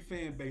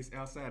fan base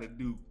outside of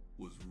Duke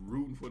was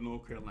rooting for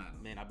North Carolina.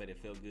 Man, I bet it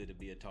felt good to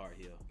be a Tar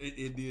Heel.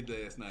 It did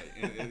last night.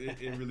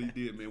 it really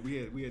did, man.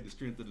 We had the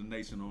strength of the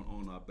nation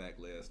on our back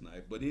last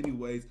night. But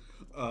anyways,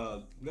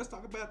 let's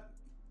talk about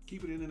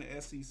keeping it in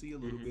the SEC a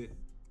little bit.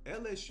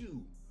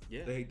 LSU.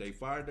 Yeah. They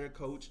fired their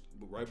coach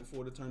right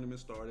before the tournament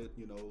started.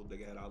 You know, they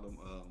got all them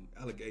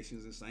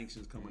allegations and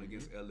sanctions coming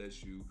against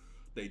LSU.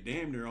 They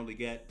damn near only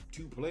got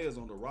 2 players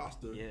on the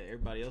roster. Yeah,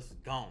 everybody else is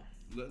gone.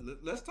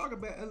 Let's talk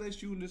about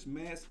LSU and this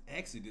mass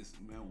exodus,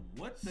 man.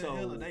 What the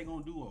hell are they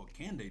gonna do, or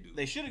can they do?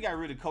 They should have got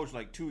rid of coach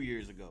like 2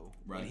 years ago,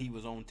 right? When he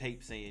was on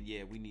tape saying,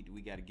 "Yeah, we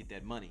got to get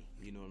that money."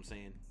 You know what I'm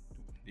saying?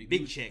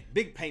 Big check,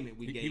 big payment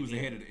we gave him. He was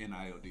ahead of the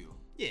NIL deal.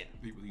 Yeah,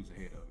 he was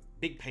ahead of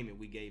it. Big payment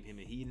we gave him,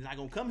 and he's not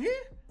gonna come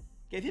here.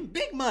 Gave him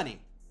big money.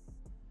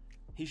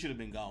 He should have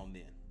been gone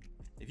then.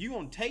 If you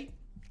on tape,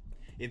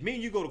 if me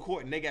and you go to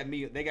court and they got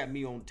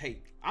me on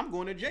tape, I'm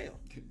going to jail.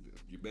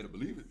 You better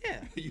believe it.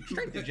 Yeah, you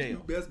straight to jail. You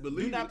best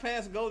believe it. Do not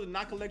pass go to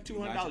not collect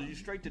 $200. You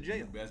straight to jail.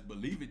 You best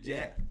believe it,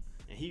 Jack. Yeah.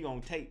 And he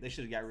on tape. They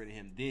should have got rid of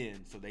him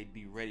then, so they'd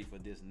be ready for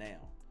this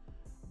now.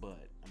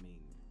 But I mean,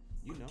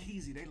 you know,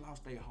 Keezy, they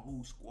lost their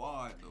whole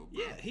squad though.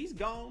 Bro. Yeah, he's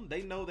gone.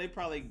 They know they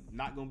probably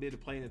not gonna be able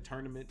to play in a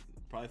tournament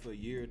probably for a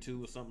year or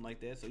 2 or something like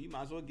that. So you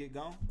might as well get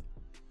gone.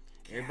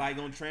 Everybody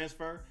gonna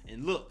transfer,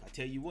 and look, I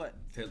tell you what.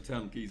 Tell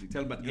them, Keezy.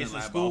 Tell them about the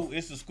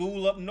It's a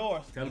school up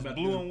north. Tell it's about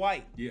blue and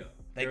white. Yeah.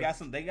 They got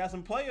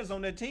some players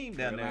on their team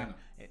down there.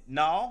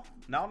 No.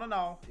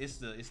 It's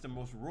the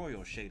most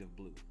royal shade of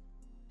blue.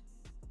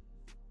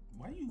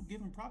 Why are you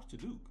giving props to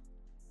Duke?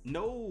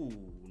 No.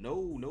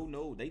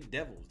 They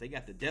devils. They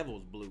got the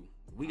devil's blue.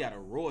 We got a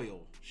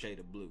royal shade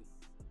of blue.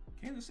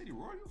 Kansas City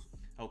Royals?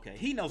 Okay,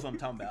 he knows what I'm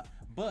talking about.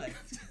 But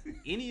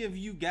any of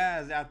you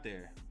guys out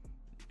there,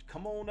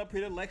 come on up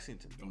here to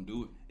Lexington. Don't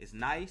do it. It's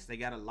nice. They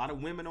got a lot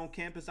of women on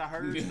campus, I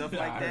heard, stuff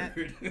like that.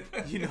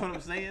 You know what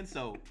I'm saying?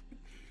 So,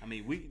 I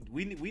mean,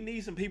 we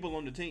need some people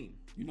on the team.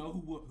 You know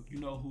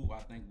who I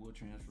think will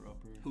transfer up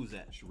here? Who's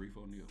that? Sharif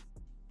O'Neal,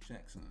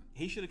 Shaq's son.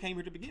 He should have came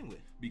here to begin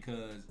with.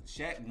 Because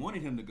Shaq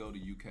wanted him to go to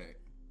UK.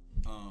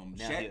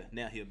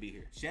 Now he'll be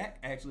here. Shaq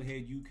actually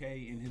had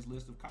UK in his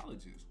list of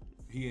colleges.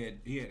 He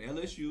had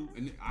LSU,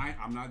 and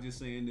I'm not just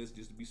saying this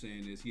just to be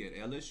saying this. He had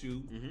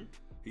LSU. Mm-hmm.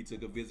 He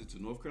took a visit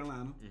to North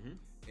Carolina,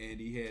 and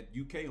he had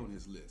UK on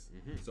his list.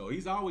 Mm-hmm. So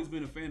he's always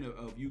been a fan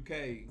of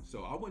UK.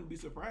 So I wouldn't be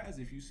surprised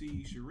if you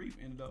see Sharif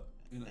ended up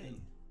in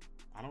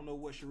I don't know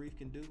what Sharif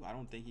can do. I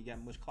don't think he got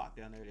much clock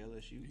down there at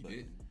LSU. He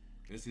did.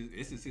 This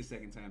is his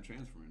second time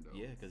transferring though.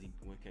 Yeah, because he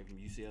came from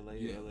UCLA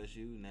to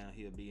LSU. Now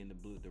he'll be in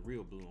the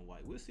real blue and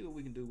white. We'll see what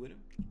we can do with him.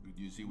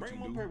 You see what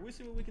Bring you him do? We'll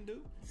see what we can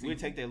do. We'll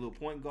take that little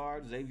point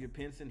guard, Xavier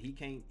Pinson. He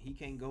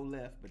can't go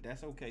left, but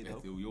that's okay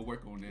though. You'll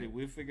work on that.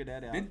 We'll figure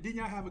that out. Didn't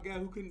y'all have a guy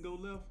who couldn't go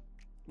left?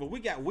 Well,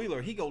 we got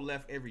Wheeler. He go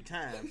left every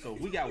time. So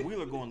if we got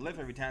Wheeler going left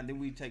every time, then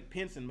we take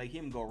Pinson, make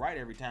him go right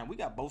every time. We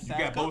got both sides.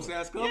 You got both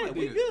sides covered. Yeah,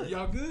 we good.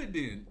 Y'all good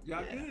then.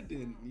 Good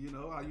then. You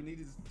know all you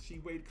need is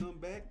Sheway to come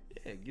back.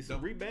 Yeah, get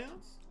some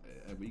rebounds.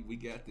 We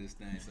got this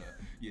thing, so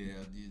yeah,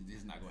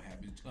 it's not gonna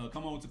happen.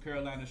 Come on to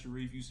Carolina,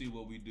 Sharif. You see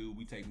what we do.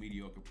 We take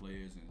mediocre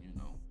players, and you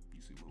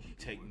see what we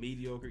take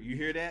mediocre. You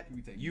hear that?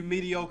 You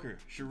mediocre,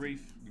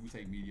 Sharif. We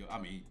take mediocre. I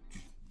mean,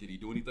 did he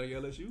do anything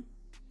at LSU?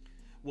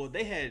 Well,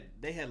 they had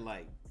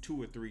like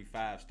 2 or 3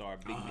 5-star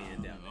big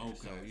men down there. Okay,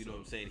 so you know what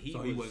I'm saying. He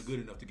wasn't good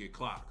enough to get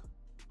clocked.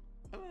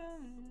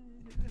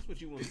 That's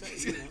what you want to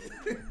say.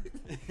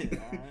 You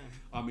know?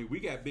 I mean, we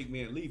got big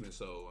men leaving,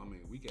 so I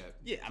mean, we got.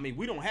 Yeah, I mean,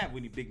 we don't have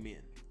any big men.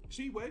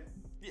 Sheway.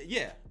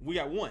 Yeah, we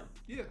got one.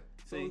 Yeah.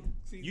 See,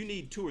 you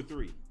need 2 or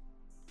 3.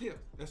 Yeah,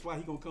 that's why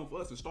he gonna come for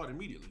us and start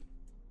immediately.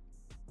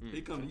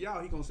 He come to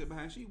y'all, he gonna sit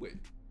behind Sheway.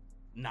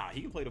 Nah,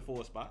 he can play the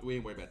 4 spot. We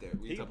ain't worried about that.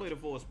 He can play the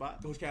 4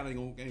 spot. Coach Cal ain't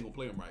gonna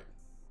play him right.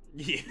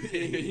 Yeah,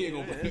 he ain't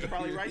gonna play. That's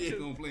probably right he too.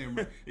 He ain't gonna play him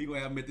right. He gonna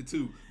have him at the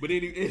 2. But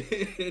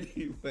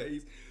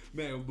anyways,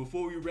 man,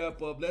 before we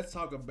wrap up, let's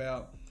talk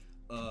about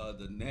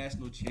the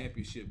national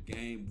championship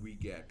game we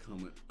got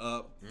coming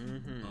up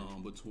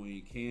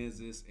between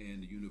Kansas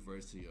and the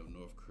University of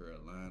North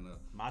Carolina.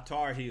 My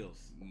Tar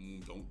Heels.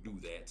 Don't do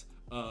that.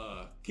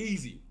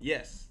 Keezy.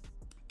 Yes.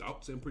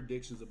 Thoughts and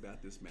predictions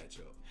about this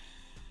matchup?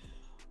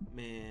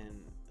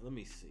 Man, let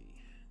me see.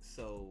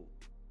 So,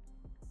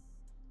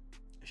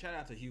 shout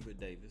out to Hubert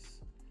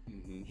Davis.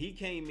 He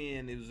came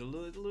in. It was a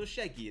little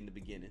shaky in the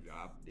beginning.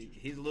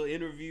 His little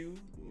interview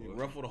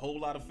ruffled a whole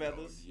lot of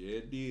feathers. Yeah,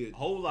 it did.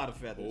 Whole lot of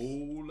feathers.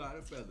 Whole lot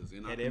of feathers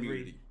in our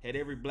community. Had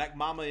every black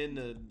mama in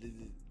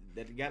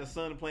that got a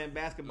son playing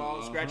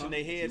basketball scratching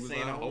their head saying,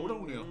 like, "Hold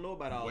on, I don't know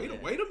about all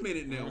that." Wait a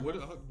minute now. What,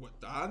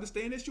 I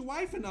understand it's your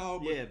wife and all,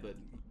 but but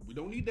we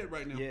don't need that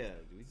right now. Yeah,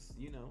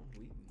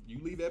 you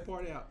leave that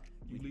part out.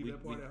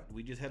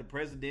 We just had a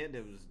president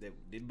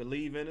that didn't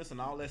believe in us and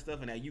all that stuff,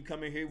 and now you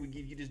come in here, we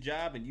give you this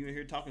job, and you in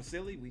here talking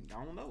silly.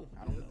 I don't know.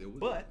 It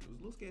was a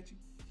little sketchy.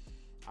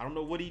 I don't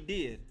know what he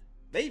did.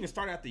 They even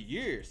started out the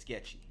year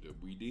sketchy.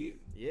 We did.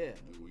 Yeah.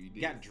 We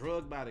did. Got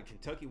drugged by the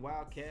Kentucky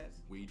Wildcats.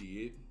 We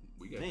did.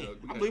 We got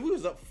drugged. I believe we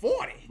was up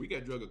 40. We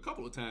got drugged a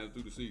couple of times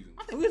through the season.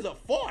 I think we was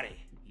up 40.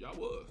 Y'all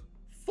was.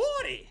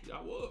 40.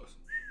 Y'all was.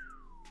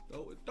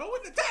 Throw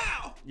in the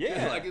towel.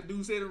 Yeah. Like a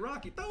dude said in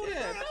Rocky. Throw in the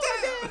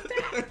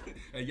towel.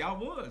 And y'all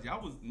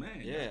was,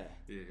 man. Yeah.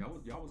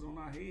 Y'all was on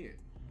our head.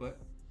 But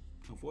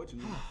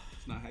unfortunately,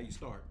 it's not how you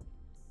start.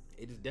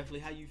 It is definitely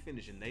how you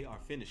finish, and they are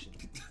finishing.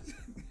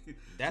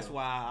 That's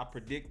why I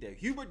predict that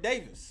Hubert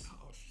Davis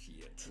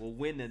will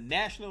win the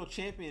national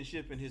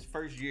championship in his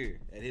first year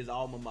at his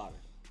alma mater.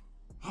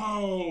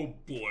 Oh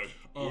boy.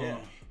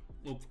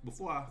 Well,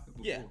 before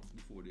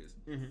this,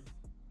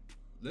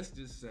 let's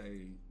just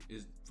say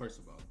is first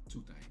of all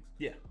 2 things.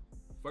 Yeah.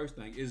 First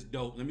thing is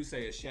dope. Let me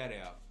say a shout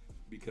out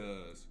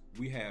because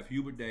we have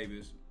Hubert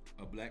Davis,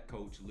 a black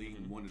coach,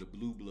 leading one of the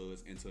Blue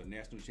Bloods into a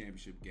national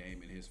championship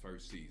game in his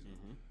first season.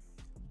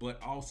 But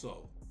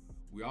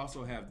we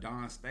also have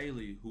Dawn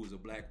Staley, who is a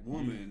black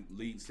woman,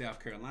 leading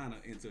South Carolina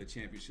into a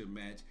championship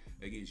match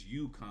against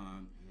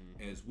UConn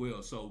as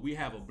well. So we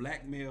have a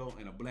black male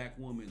and a black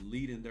woman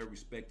leading their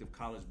respective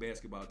college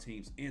basketball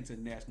teams into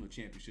national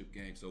championship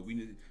games. So we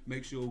need to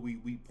make sure we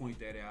point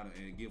that out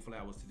and give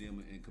flowers to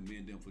them and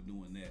commend them for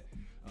doing that.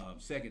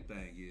 Second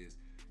thing is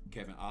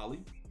Kevin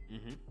Ollie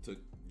took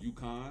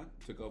UConn,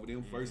 took over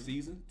them first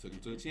season, took them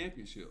to a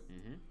championship.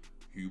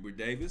 Hubert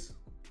Davis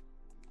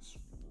is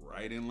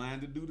right in line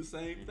to do the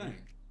same thing.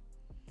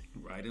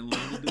 Right in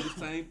line to do the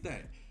same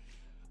thing.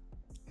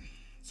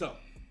 So,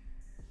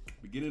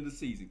 beginning of the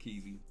season,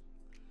 Keezy,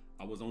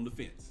 I was on the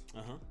fence.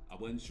 I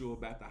wasn't sure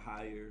about the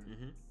hire.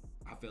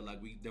 I felt like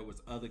there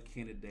was other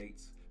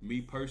candidates.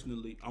 Me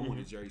personally, I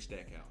wanted Jerry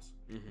Stackhouse.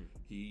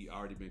 He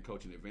already been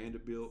coaching at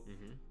Vanderbilt,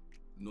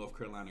 North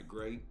Carolina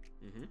great.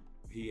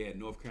 He had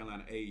North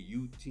Carolina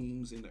AAU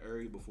teams in the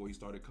area before he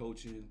started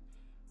coaching.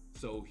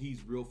 So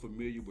he's real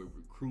familiar with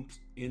recruits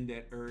in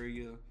that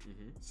area.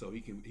 So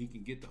he can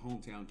get the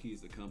hometown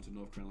kids to come to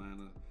North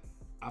Carolina.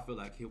 I feel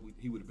like he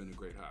would have been a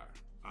great hire.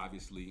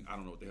 Obviously, I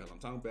don't know what the hell I'm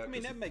talking about. I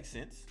mean, that makes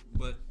sense.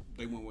 But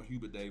they went with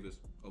Hubert Davis.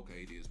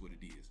 Okay, it is what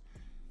it is.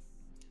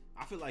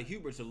 I feel like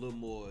Hubert's a little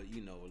more,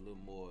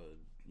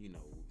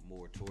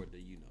 more toward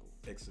the,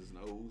 X's and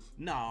O's.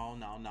 No.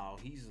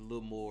 He's a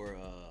little more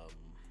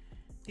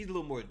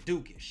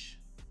Dukish.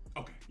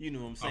 Okay. You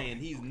know what I'm saying?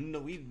 Okay.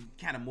 He's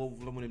kind of more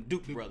one of them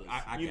Duke brothers.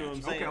 I you know what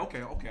I'm saying?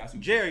 Okay. I see.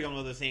 Jerry, on the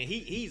other hand,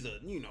 he's a.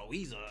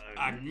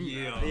 I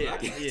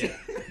got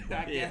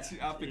you.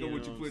 I pick up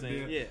what you put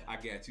there. Yeah. I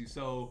got you.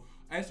 So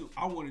Actually,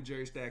 I wanted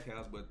Jerry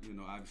Stackhouse, but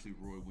obviously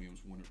Roy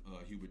Williams wanted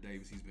Hubert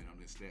Davis. He's been on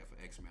this staff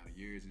for X amount of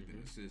years. He's been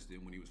an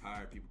assistant. When he was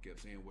hired, people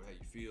kept saying, "Well, how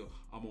you feel?"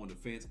 I'm on the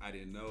fence. I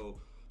didn't know.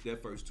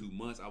 That first 2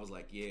 months, I was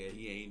like, "Yeah,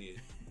 he ain't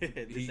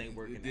it. This ain't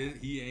working out.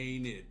 He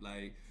ain't it."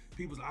 Like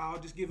people's, "Oh,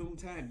 just give him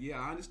time." Yeah,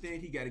 I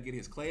understand. He got to get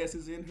his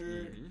classes in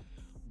here,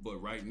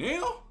 but right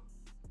now,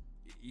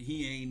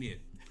 he ain't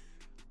it.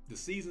 The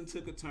season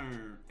took a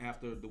turn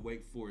after the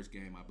Wake Forest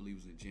game. I believe it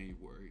was in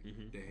January.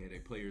 They had a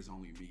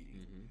players-only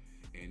meeting.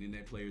 And in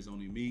that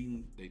players-only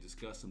meeting, they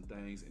discussed some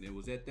things. And it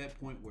was at that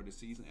point where the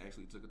season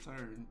actually took a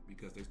turn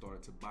because they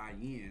started to buy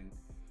in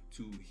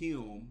to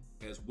him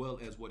as well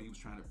as what he was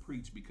trying to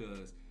preach.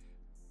 Because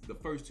the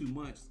first 2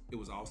 months, it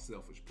was all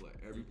selfish play.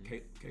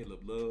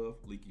 Caleb Love,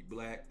 Leaky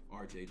Black,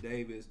 R.J.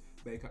 Davis,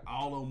 Baker,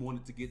 all of them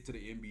wanted to get to the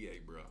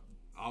NBA, bro.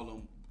 All of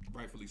them,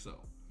 rightfully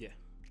so. Yeah.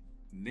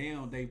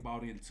 Now they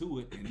bought into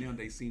it, and now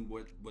they seen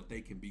what they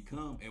can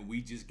become, and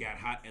we just got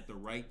hot at the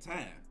right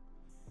time.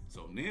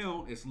 So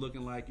now it's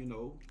looking like,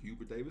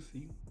 Hubert Davis,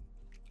 he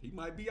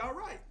might be all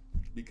right.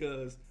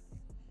 Because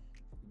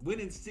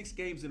winning 6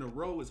 games in a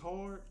row is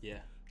hard. Yeah.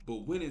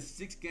 But winning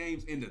 6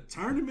 games in the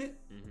tournament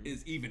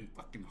is even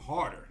fucking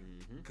harder.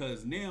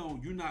 Because now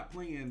you're not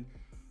playing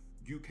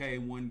UK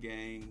one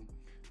game,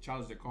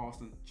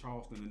 Charleston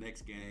the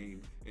next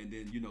game, and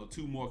then,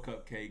 2 more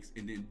cupcakes,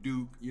 and then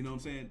Duke, you know what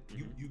I'm saying?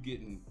 You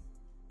getting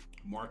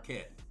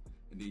Marquette,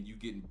 and then you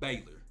getting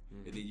Baylor,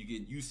 and then you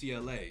getting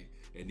UCLA,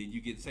 and then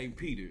you get St.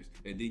 Peters,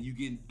 and then you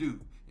get Duke,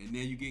 and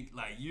then you get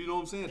you know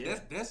what I'm saying? Yeah.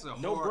 That's a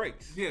hard, no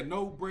breaks. Yeah,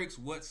 no breaks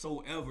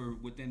whatsoever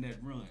within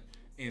that run.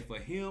 And for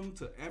him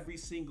to every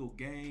single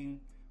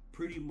game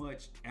pretty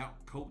much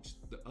out-coach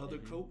the other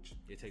coach.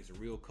 It takes a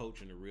real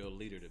coach and a real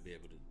leader to be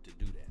able to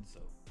do that. So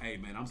hey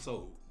man, I'm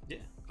sold. Yeah.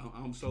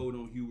 I'm sold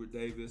on Hubert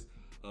Davis.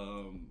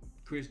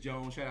 Chris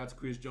Jones, shout out to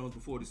Chris Jones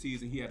before the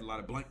season. He had a lot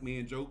of blank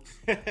man jokes.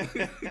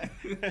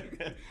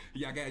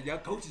 y'all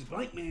coaches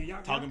blank man.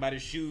 Y'all talking about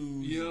his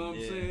shoes. You know what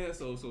I'm saying?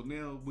 So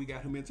now we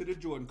got him into the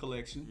Jordan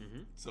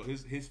collection. So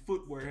his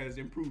footwear has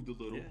improved a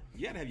little. Yeah.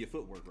 You gotta have your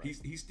footwork right.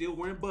 He's still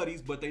wearing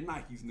buddies, but they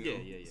Nikes now.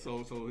 Yeah.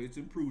 So it's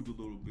improved a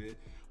little bit.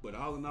 But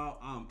all in all,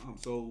 I'm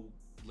so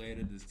glad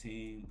at this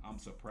team. I'm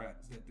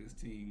surprised at this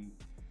team.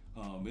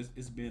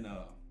 It's been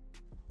a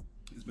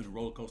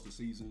roller coaster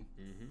season.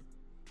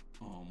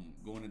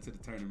 Going into the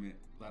tournament,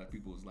 a lot of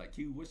people was like,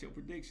 "Q, what's your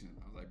prediction?"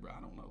 I was like, "Bro,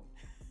 I don't know.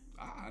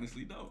 I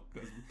honestly don't,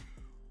 because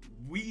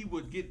we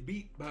would get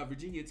beat by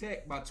Virginia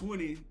Tech by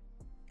 20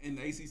 in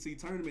the ACC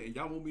tournament, and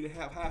y'all want me to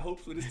have high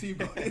hopes for this team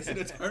going into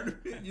the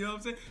tournament." You know what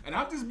I'm saying? And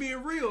I'm just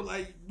being real.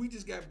 Like, we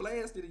just got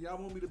blasted, and y'all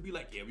want me to be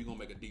like, "Yeah, we're gonna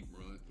make a deep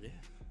run." Yeah.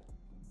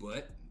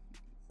 But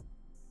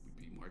we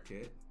beat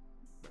Marquette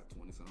by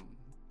 20 something.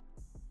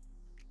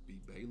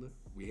 Beat Baylor.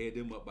 We had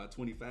them up by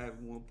 25 at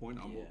one point.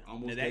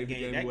 Almost gave the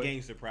game away. That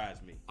game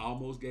surprised me.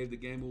 Almost gave the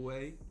game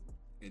away,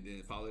 and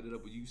then followed it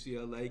up with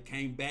UCLA.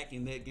 Came back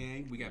in that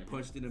game. We got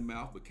punched in the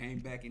mouth, but came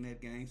back in that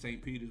game. St.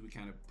 Peters, we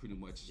kind of pretty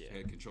much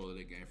had control of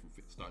that game from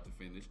start to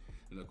finish.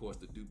 And of course,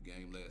 the Duke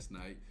game last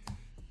night.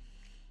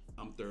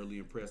 I'm thoroughly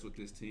impressed with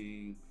this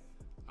team.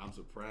 I'm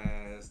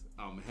surprised.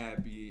 I'm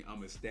happy.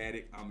 I'm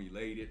ecstatic. I'm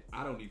elated.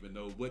 I don't even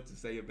know what to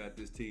say about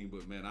this team,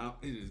 but man,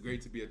 it is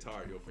great to be a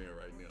Tar Heel fan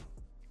right now.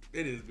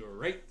 It is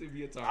great to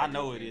be a Tar Heel fan. I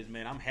know it is,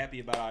 man. I'm happy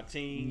about our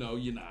team. No,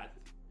 you're not.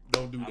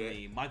 Don't do that. I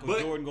mean, Michael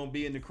Jordan gonna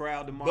be in the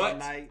crowd tomorrow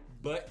night.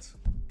 But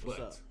the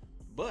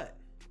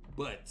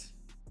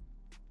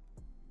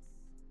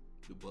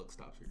buck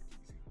stops here.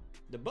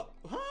 The buck,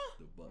 huh?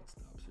 The buck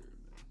stops here,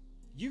 man.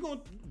 You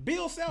gonna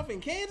Bill Self in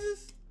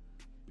Kansas?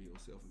 Bill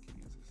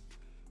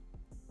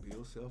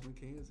Self in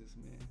Kansas,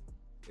 man.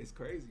 It's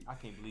crazy. I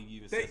can't believe you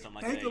even said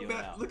something like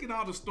that. Look at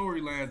all the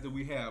storylines that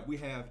we have. We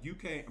have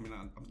UK. I'm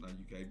not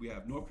UK. We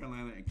have North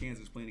Carolina and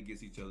Kansas playing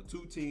against each other.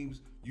 2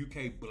 teams.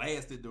 UK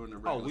blasted during the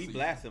regular season.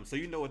 Blasted them. So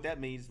you know what that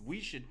means? We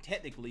should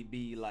technically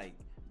be like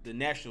the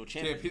national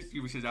champions.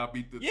 We should y'all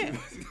beat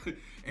the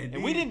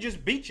and we didn't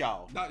just beat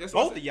y'all. No, that's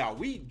both of y'all.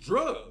 We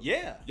drugged.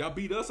 Yeah. Y'all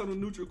beat us on the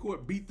neutral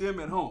court. Beat them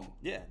at home.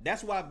 Yeah.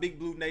 That's why Big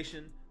Blue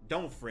Nation,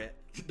 don't fret.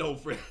 Don't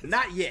fret.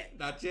 Not yet.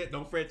 Not yet.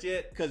 Don't fret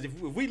yet. Because if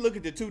we look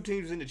at the 2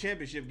 teams in the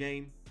championship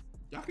game,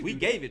 we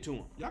gave it to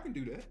them. Y'all can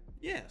do that.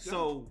 Yeah.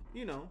 So,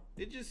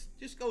 it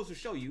just goes to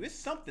show you it's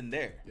something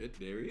there.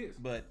 There is.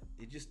 But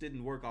it just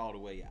didn't work all the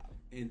way out.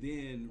 And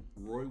then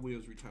Roy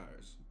Williams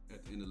retires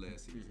at the end of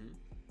last season.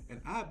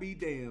 And I be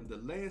damned, the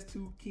last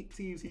 2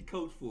 teams he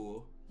coached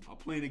for are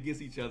playing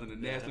against each other in the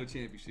national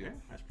championship. Yeah,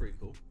 that's pretty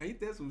cool. Ain't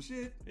that some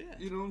shit? Yeah.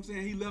 You know what I'm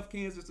saying? He left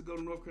Kansas to go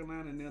to North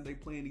Carolina, and now they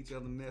playing each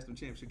other in the national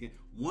championship again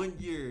 1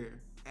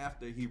 year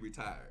after he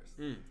retires.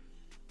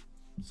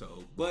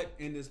 So, but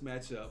in this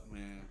matchup,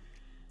 man,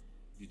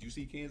 did you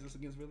see Kansas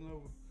against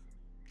Villanova?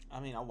 I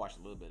mean, I watched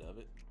a little bit of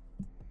it.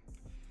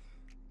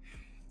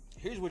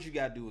 Here's what you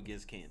got to do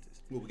against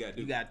Kansas. What we got to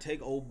do? You got to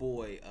take old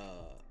boy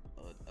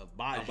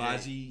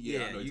Abaji.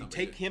 Yeah, you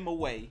take him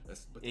away,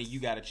 and you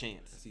got a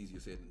chance. That's easier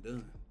said than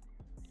done.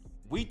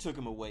 We took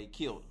him away,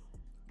 killed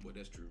him. Well,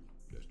 that's true.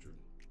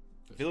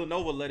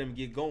 Villanova let him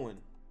get going,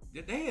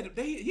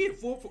 He hit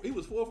 4 for, he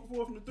was 4 for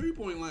 4 from the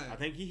 3-point line. I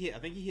think he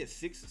hit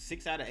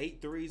six out of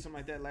 8 threes, something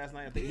like that last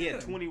night. I think he had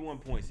 21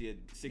 points. He had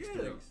 6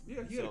 threes.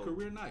 Yeah, he had a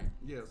career night.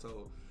 Yeah,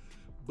 so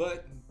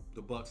but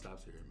the buck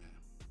stops here, man.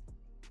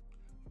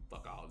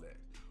 Fuck all that.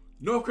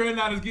 North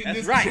Carolina's getting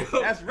this chip.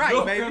 That's right,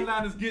 North baby.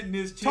 Carolina's getting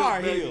this chip,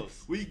 Tar baby.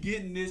 Heels. We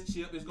getting this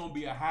chip. It's gonna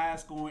be a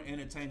high-scoring,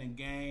 entertaining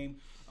game.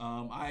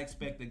 I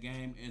expect the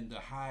game in the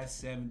high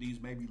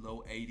 70s, maybe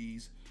low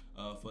 80s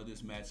for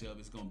this matchup.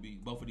 It's gonna be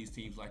both of these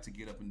teams like to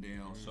get up and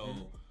down.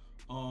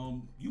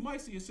 So you might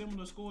see a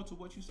similar score to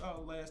what you saw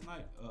last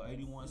night,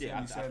 81,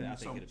 77, I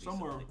think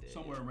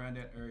somewhere around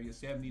that area,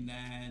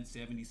 79,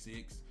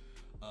 76,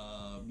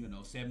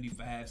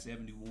 75,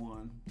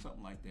 71,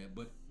 something like that.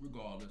 But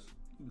regardless,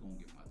 we're gonna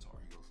get my Tar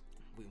Heels.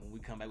 When we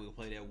come back, we'll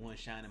play that one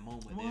shining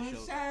moment.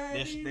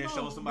 Then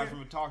show somebody from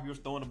the Tar Heels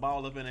throwing the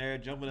ball up in the air,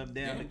 jumping up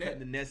down, and cutting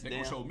the nets down.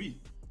 They're gonna show me.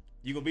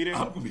 You gonna be there?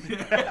 I'm gonna be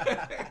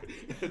there.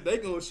 They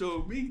gonna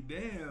show me.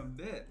 Damn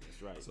that.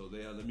 That's right. So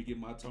let me get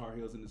my Tar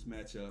Heels in this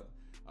matchup.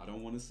 I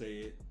don't want to say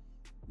it.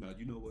 No,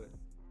 you know what?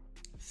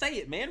 Say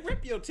it, man.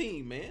 Rip your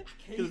team, man.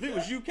 Because if it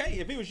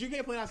was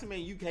UK playing, I'd say,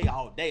 man, UK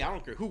all day. I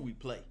don't care who we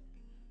play.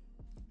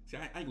 See,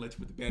 I ain't let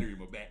you put the battery in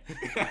my back.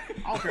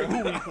 I don't care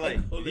who we play.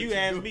 If you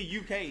ask me,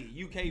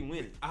 UK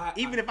winning.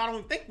 Even if I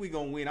don't think we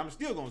gonna win, I'm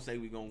still gonna say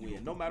we gonna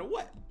win, no matter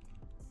what.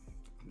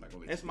 I'm not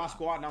gonna That's my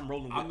squad, and I'm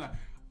rolling with it.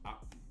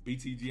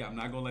 BTG, I'm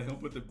not gonna let him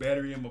put the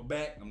battery in my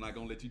back. I'm not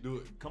gonna let you do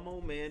it. Come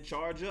on, man,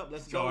 charge up.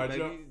 Let's go,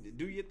 baby.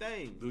 Do your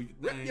thing.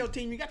 Rip your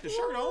team. You got the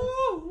shirt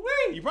on.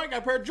 You probably got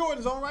a pair of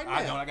Jordans on right now.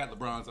 I know. I got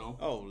LeBron's on.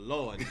 Oh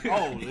Lord,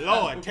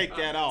 take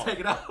that off. Take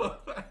it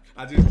off.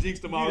 I just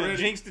jinxed him already.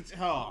 Jinxed it.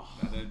 Oh.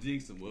 I done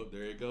jinxed him. Well,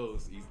 there it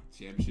goes.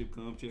 Championship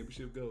come,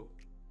 championship go.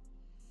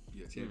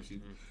 Yeah,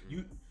 championship.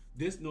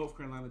 This North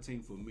Carolina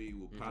team for me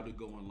will probably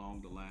go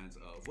along the lines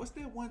of what's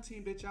that one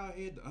team that y'all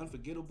had, the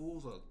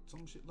Unforgettables or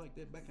some shit like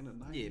that back in the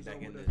 90s?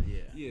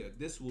 Yeah,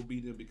 this will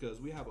be them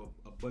because we have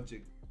a bunch of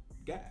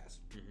guys,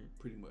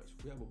 pretty much.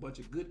 We have a bunch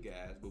of good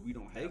guys, but we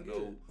don't have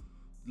no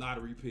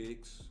lottery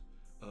picks.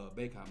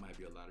 Baycott might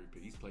be a lottery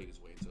pick. He's played his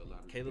way into a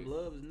lottery pick. Caleb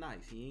Love is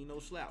nice. He ain't no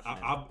slouch.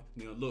 Now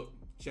look,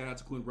 shout out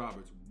to Quinn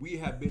Roberts. We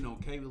have been on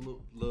Caleb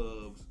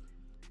Love's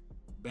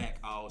back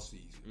all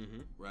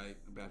season, right?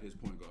 About his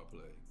point guard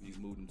play. He's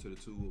moved him to the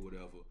 2 or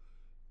whatever.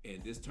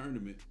 And this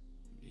tournament,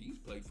 he's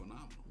played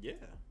phenomenal. Yeah.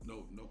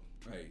 No.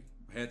 Hey,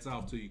 hats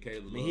off to you,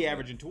 Caleb Love. He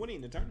averaging 20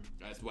 in the tournament.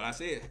 That's what I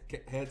said.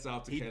 Hats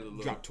off to Caleb Love.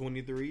 He dropped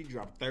 23,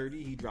 dropped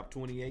 30. He dropped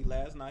 28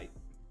 last night.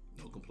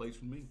 No complaints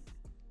from me.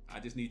 I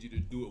just need you to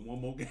do it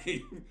one more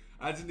game.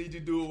 I just need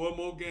you to do it one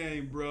more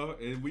game, bro.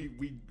 And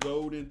we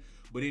golden.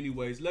 But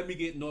anyways, let me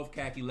get North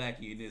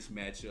Kakalaki in this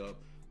matchup.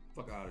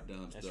 Fuck all the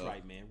dumb stuff. That's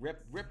right, man.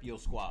 Rip your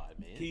squad,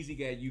 man. Keezy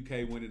got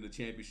UK winning the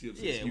championship.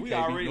 Yeah, UK we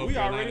already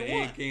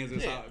won.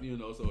 Kansas,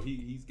 so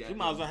he's got. We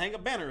might as well hang a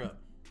banner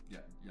up. Yeah,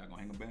 y'all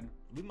gonna hang a banner?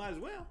 We might as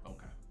well.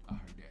 Okay, I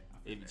heard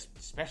that.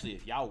 Especially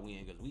if y'all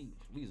win, because we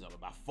was up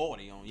about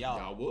 40 on y'all.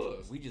 Y'all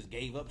was. We just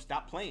gave up,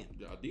 stopped playing.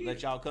 Y'all did.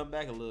 Let y'all come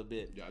back a little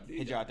bit. Y'all did.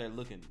 Hit y'all out there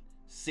looking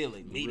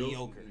silly,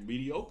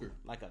 mediocre.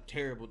 Like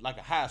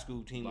a high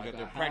school team that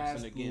they're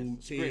practicing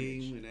against.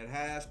 And that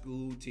high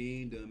school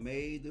team that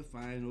made the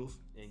finals.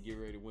 And get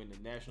ready to win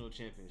the national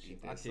championship.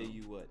 I tell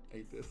you what.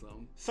 Ain't that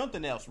something?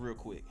 Something else real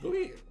quick. Go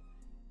ahead.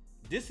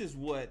 This is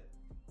what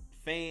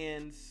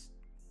fans,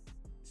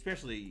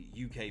 especially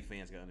UK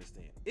fans, gotta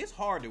understand. It's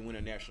hard to win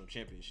a national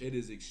championship. It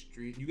is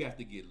extreme. You have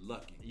to get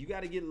lucky. You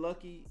got to get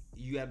lucky.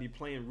 You got to be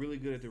playing really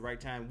good at the right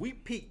time. We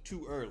peaked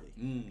too early.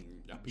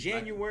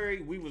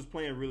 January, we was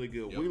playing really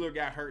good. Yep. Wheeler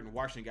got hurt and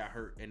Washington got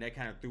hurt, and that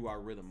kind of threw our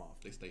rhythm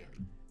off. They stay hurt.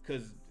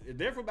 Because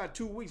there for about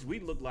 2 weeks, we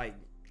looked like,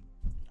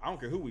 I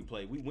don't care who we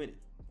play, we winning.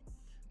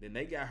 Then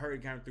they got hurt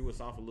and kind of threw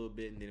us off a little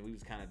bit, and then we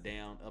was kind of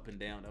down, up and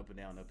down, up and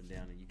down, up and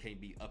down, and you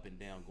can't be up and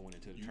down going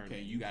into the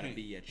tournament. You got to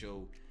be at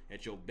your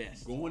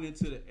best. Going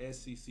into the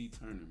SEC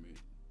tournament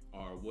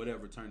or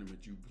whatever tournament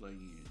you play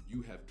in,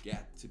 you have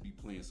got to be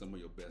playing some of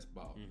your best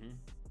ball.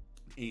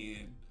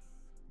 And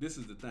this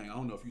is the thing. I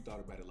don't know if you thought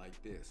about it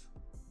like this,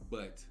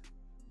 but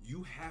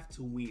you have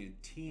to win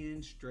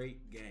 10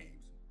 straight games.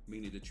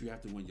 Meaning that you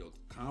have to win your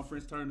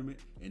conference tournament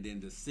and then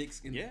the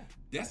 6.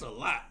 That's a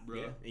lot,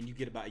 bro. Yeah. And you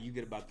get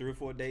about 3 or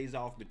 4 days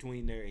off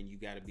between there, and you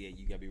gotta be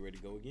ready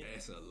to go again.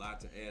 That's a lot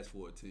to ask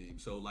for a team.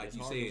 So, like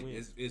you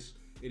said,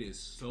 it is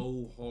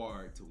so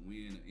hard to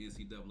win an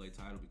NCAA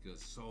title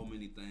because so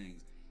many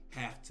things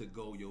have to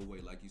go your way.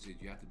 Like you said,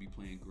 you have to be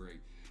playing great.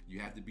 You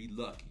have to be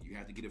lucky. You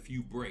have to get a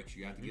few breaks.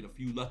 You have to get a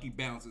few lucky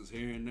bounces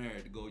here and there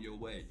to go your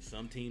way.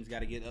 Some teams got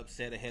to get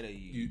upset ahead of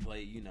you. You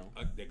play,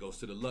 that goes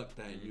to the luck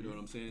thing. You know what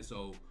I'm saying?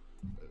 So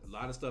a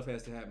lot of stuff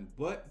has to happen,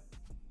 but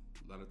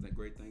a lot of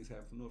great things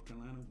happen for North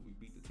Carolina. We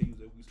beat the teams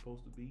that we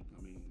supposed to beat.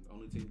 I mean, the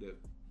only team that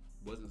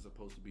wasn't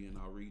supposed to be in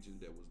our region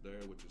that was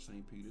there, which is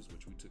St. Peters,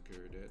 which we took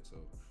care of that. So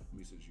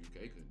since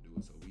UK couldn't do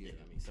it, so we had.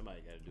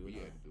 Somebody got to do it. We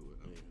had to do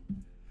it.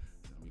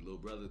 Little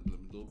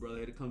brother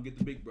had to come get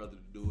the big brother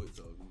to do it.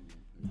 So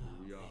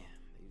we are.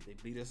 They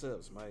beat us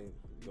up. Somebody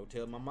go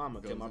tell my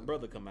mama, tell my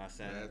brother come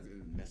outside.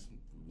 That's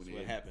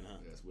what happened, huh?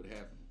 That's what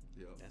happened.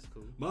 Yep. That's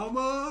cool.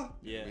 Mama.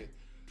 Yeah.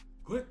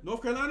 Quick,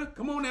 North Carolina,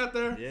 come on out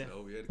there. Yeah.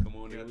 So we had to come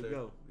on out there.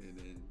 Go. And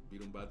then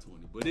beat them by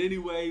 20. But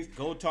anyways.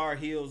 Go Tar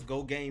Heels,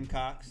 go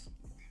Gamecocks.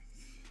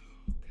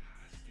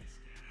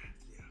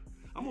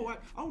 I'm gonna watch.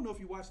 I don't know if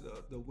you watched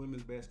the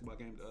women's basketball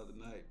game the other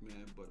night,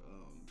 man, but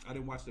I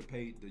didn't watch the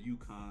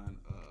UConn.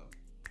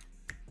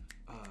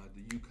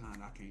 The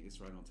UConn, I can't. It's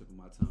right on the tip of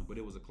my tongue, but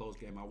it was a close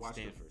game. I watched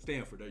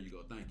Stanford. There you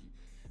go. Thank you.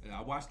 And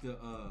I watched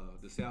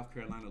the South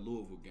Carolina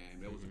Louisville game.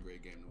 That was a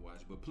great game to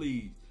watch. But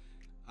please,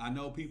 I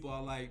know people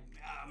are like,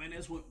 man,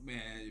 that's what,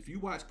 man. If you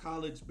watch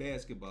college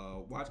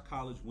basketball, watch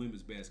college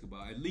women's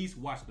basketball. At least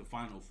watch the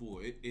Final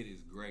Four. It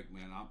is great,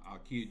 man. I'll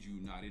kid you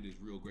not. It is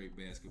real great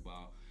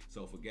basketball.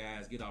 So for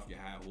guys, get off your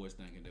high horse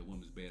thinking that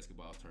women's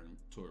basketball is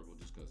terrible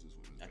just because it's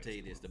women's basketball. I tell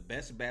you this, the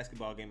best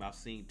basketball game I've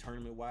seen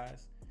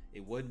tournament-wise,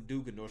 it wasn't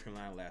Duke and North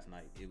Carolina last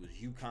night. It was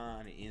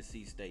UConn and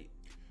NC State.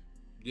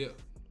 Yeah.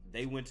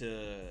 They went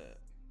to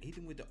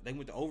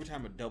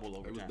overtime or double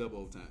overtime. It was double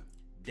overtime.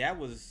 That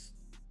was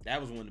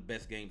one of the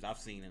best games I've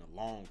seen in a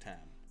long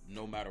time,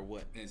 no matter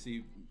what. And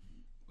see,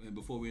 and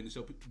before we end the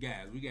show,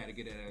 guys, we got to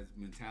get that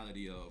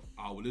mentality of,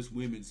 oh, well, this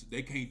women's,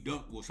 they can't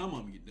dunk. Well, some of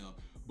them get dunked.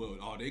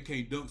 But they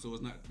can't dunk, so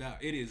it's not.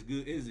 It is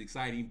good. It is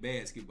exciting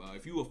basketball.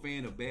 If you're a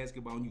fan of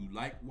basketball and you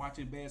like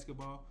watching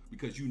basketball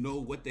because you know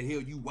what the hell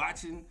you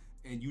watching,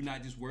 and you're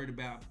not just worried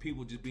about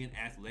people just being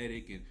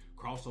athletic and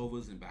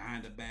crossovers and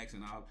behind the backs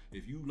and all.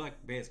 If you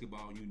like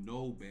basketball and you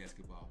know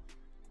basketball,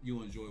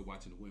 you'll enjoy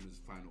watching the women's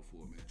Final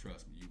Four, man.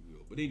 Trust me, you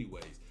will. But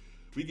anyways,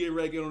 we get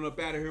ready to get on up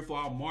out of here for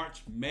our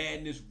March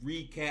Madness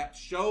recap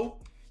show.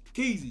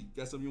 Keezy,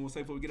 got something you want to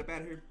say before we get up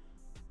out of here?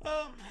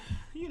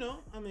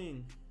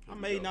 I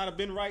may not have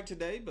been right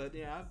today, but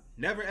yeah, I've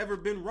never ever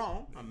been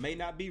wrong. I may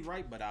not be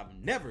right, but I've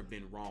never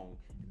been wrong.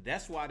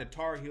 That's why the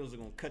Tar Heels are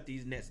gonna cut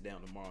these nets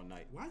down tomorrow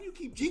night. Why do you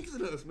keep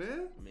jinxing us,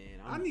 man?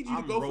 Man, I need you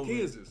to go for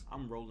Kansas.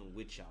 I'm rolling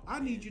with y'all. I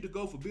need you to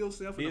go for Bill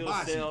Self and Bill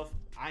Abaji. Self,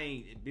 I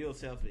ain't Bill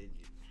Self.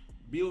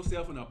 Bill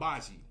Self and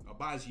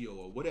Abaggio,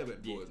 or whatever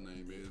that boy's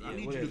name is. I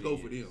need you to go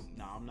for them.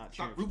 No, I'm not.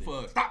 Stop rooting for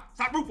us. Stop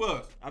rooting for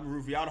us. I've been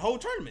rooting for y'all the whole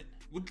tournament.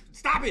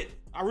 Stop it.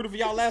 I rooted for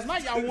y'all last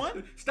night. Y'all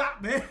won.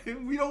 Stop, man.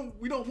 We don't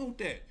want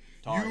that.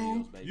 Tar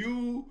Heels,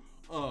 baby.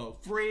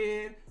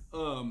 Fred,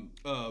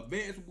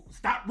 Vance,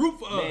 stop rooting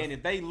for us. Man,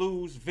 if they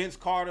lose, Vince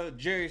Carter,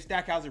 Jerry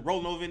Stackhouse are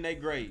rolling over in their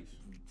graves.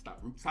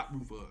 Stop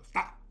rooting for us.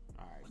 Stop.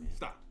 All right, man.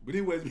 Stop. But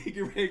anyways, we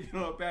get ready to get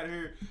up out of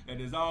here.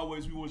 And as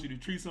always, we want you to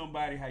treat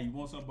somebody how you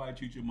want somebody to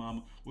treat your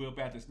mama. We're up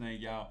at this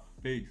thing, y'all.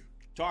 Peace.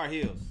 Tar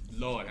Heels.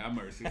 Lord have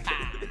mercy.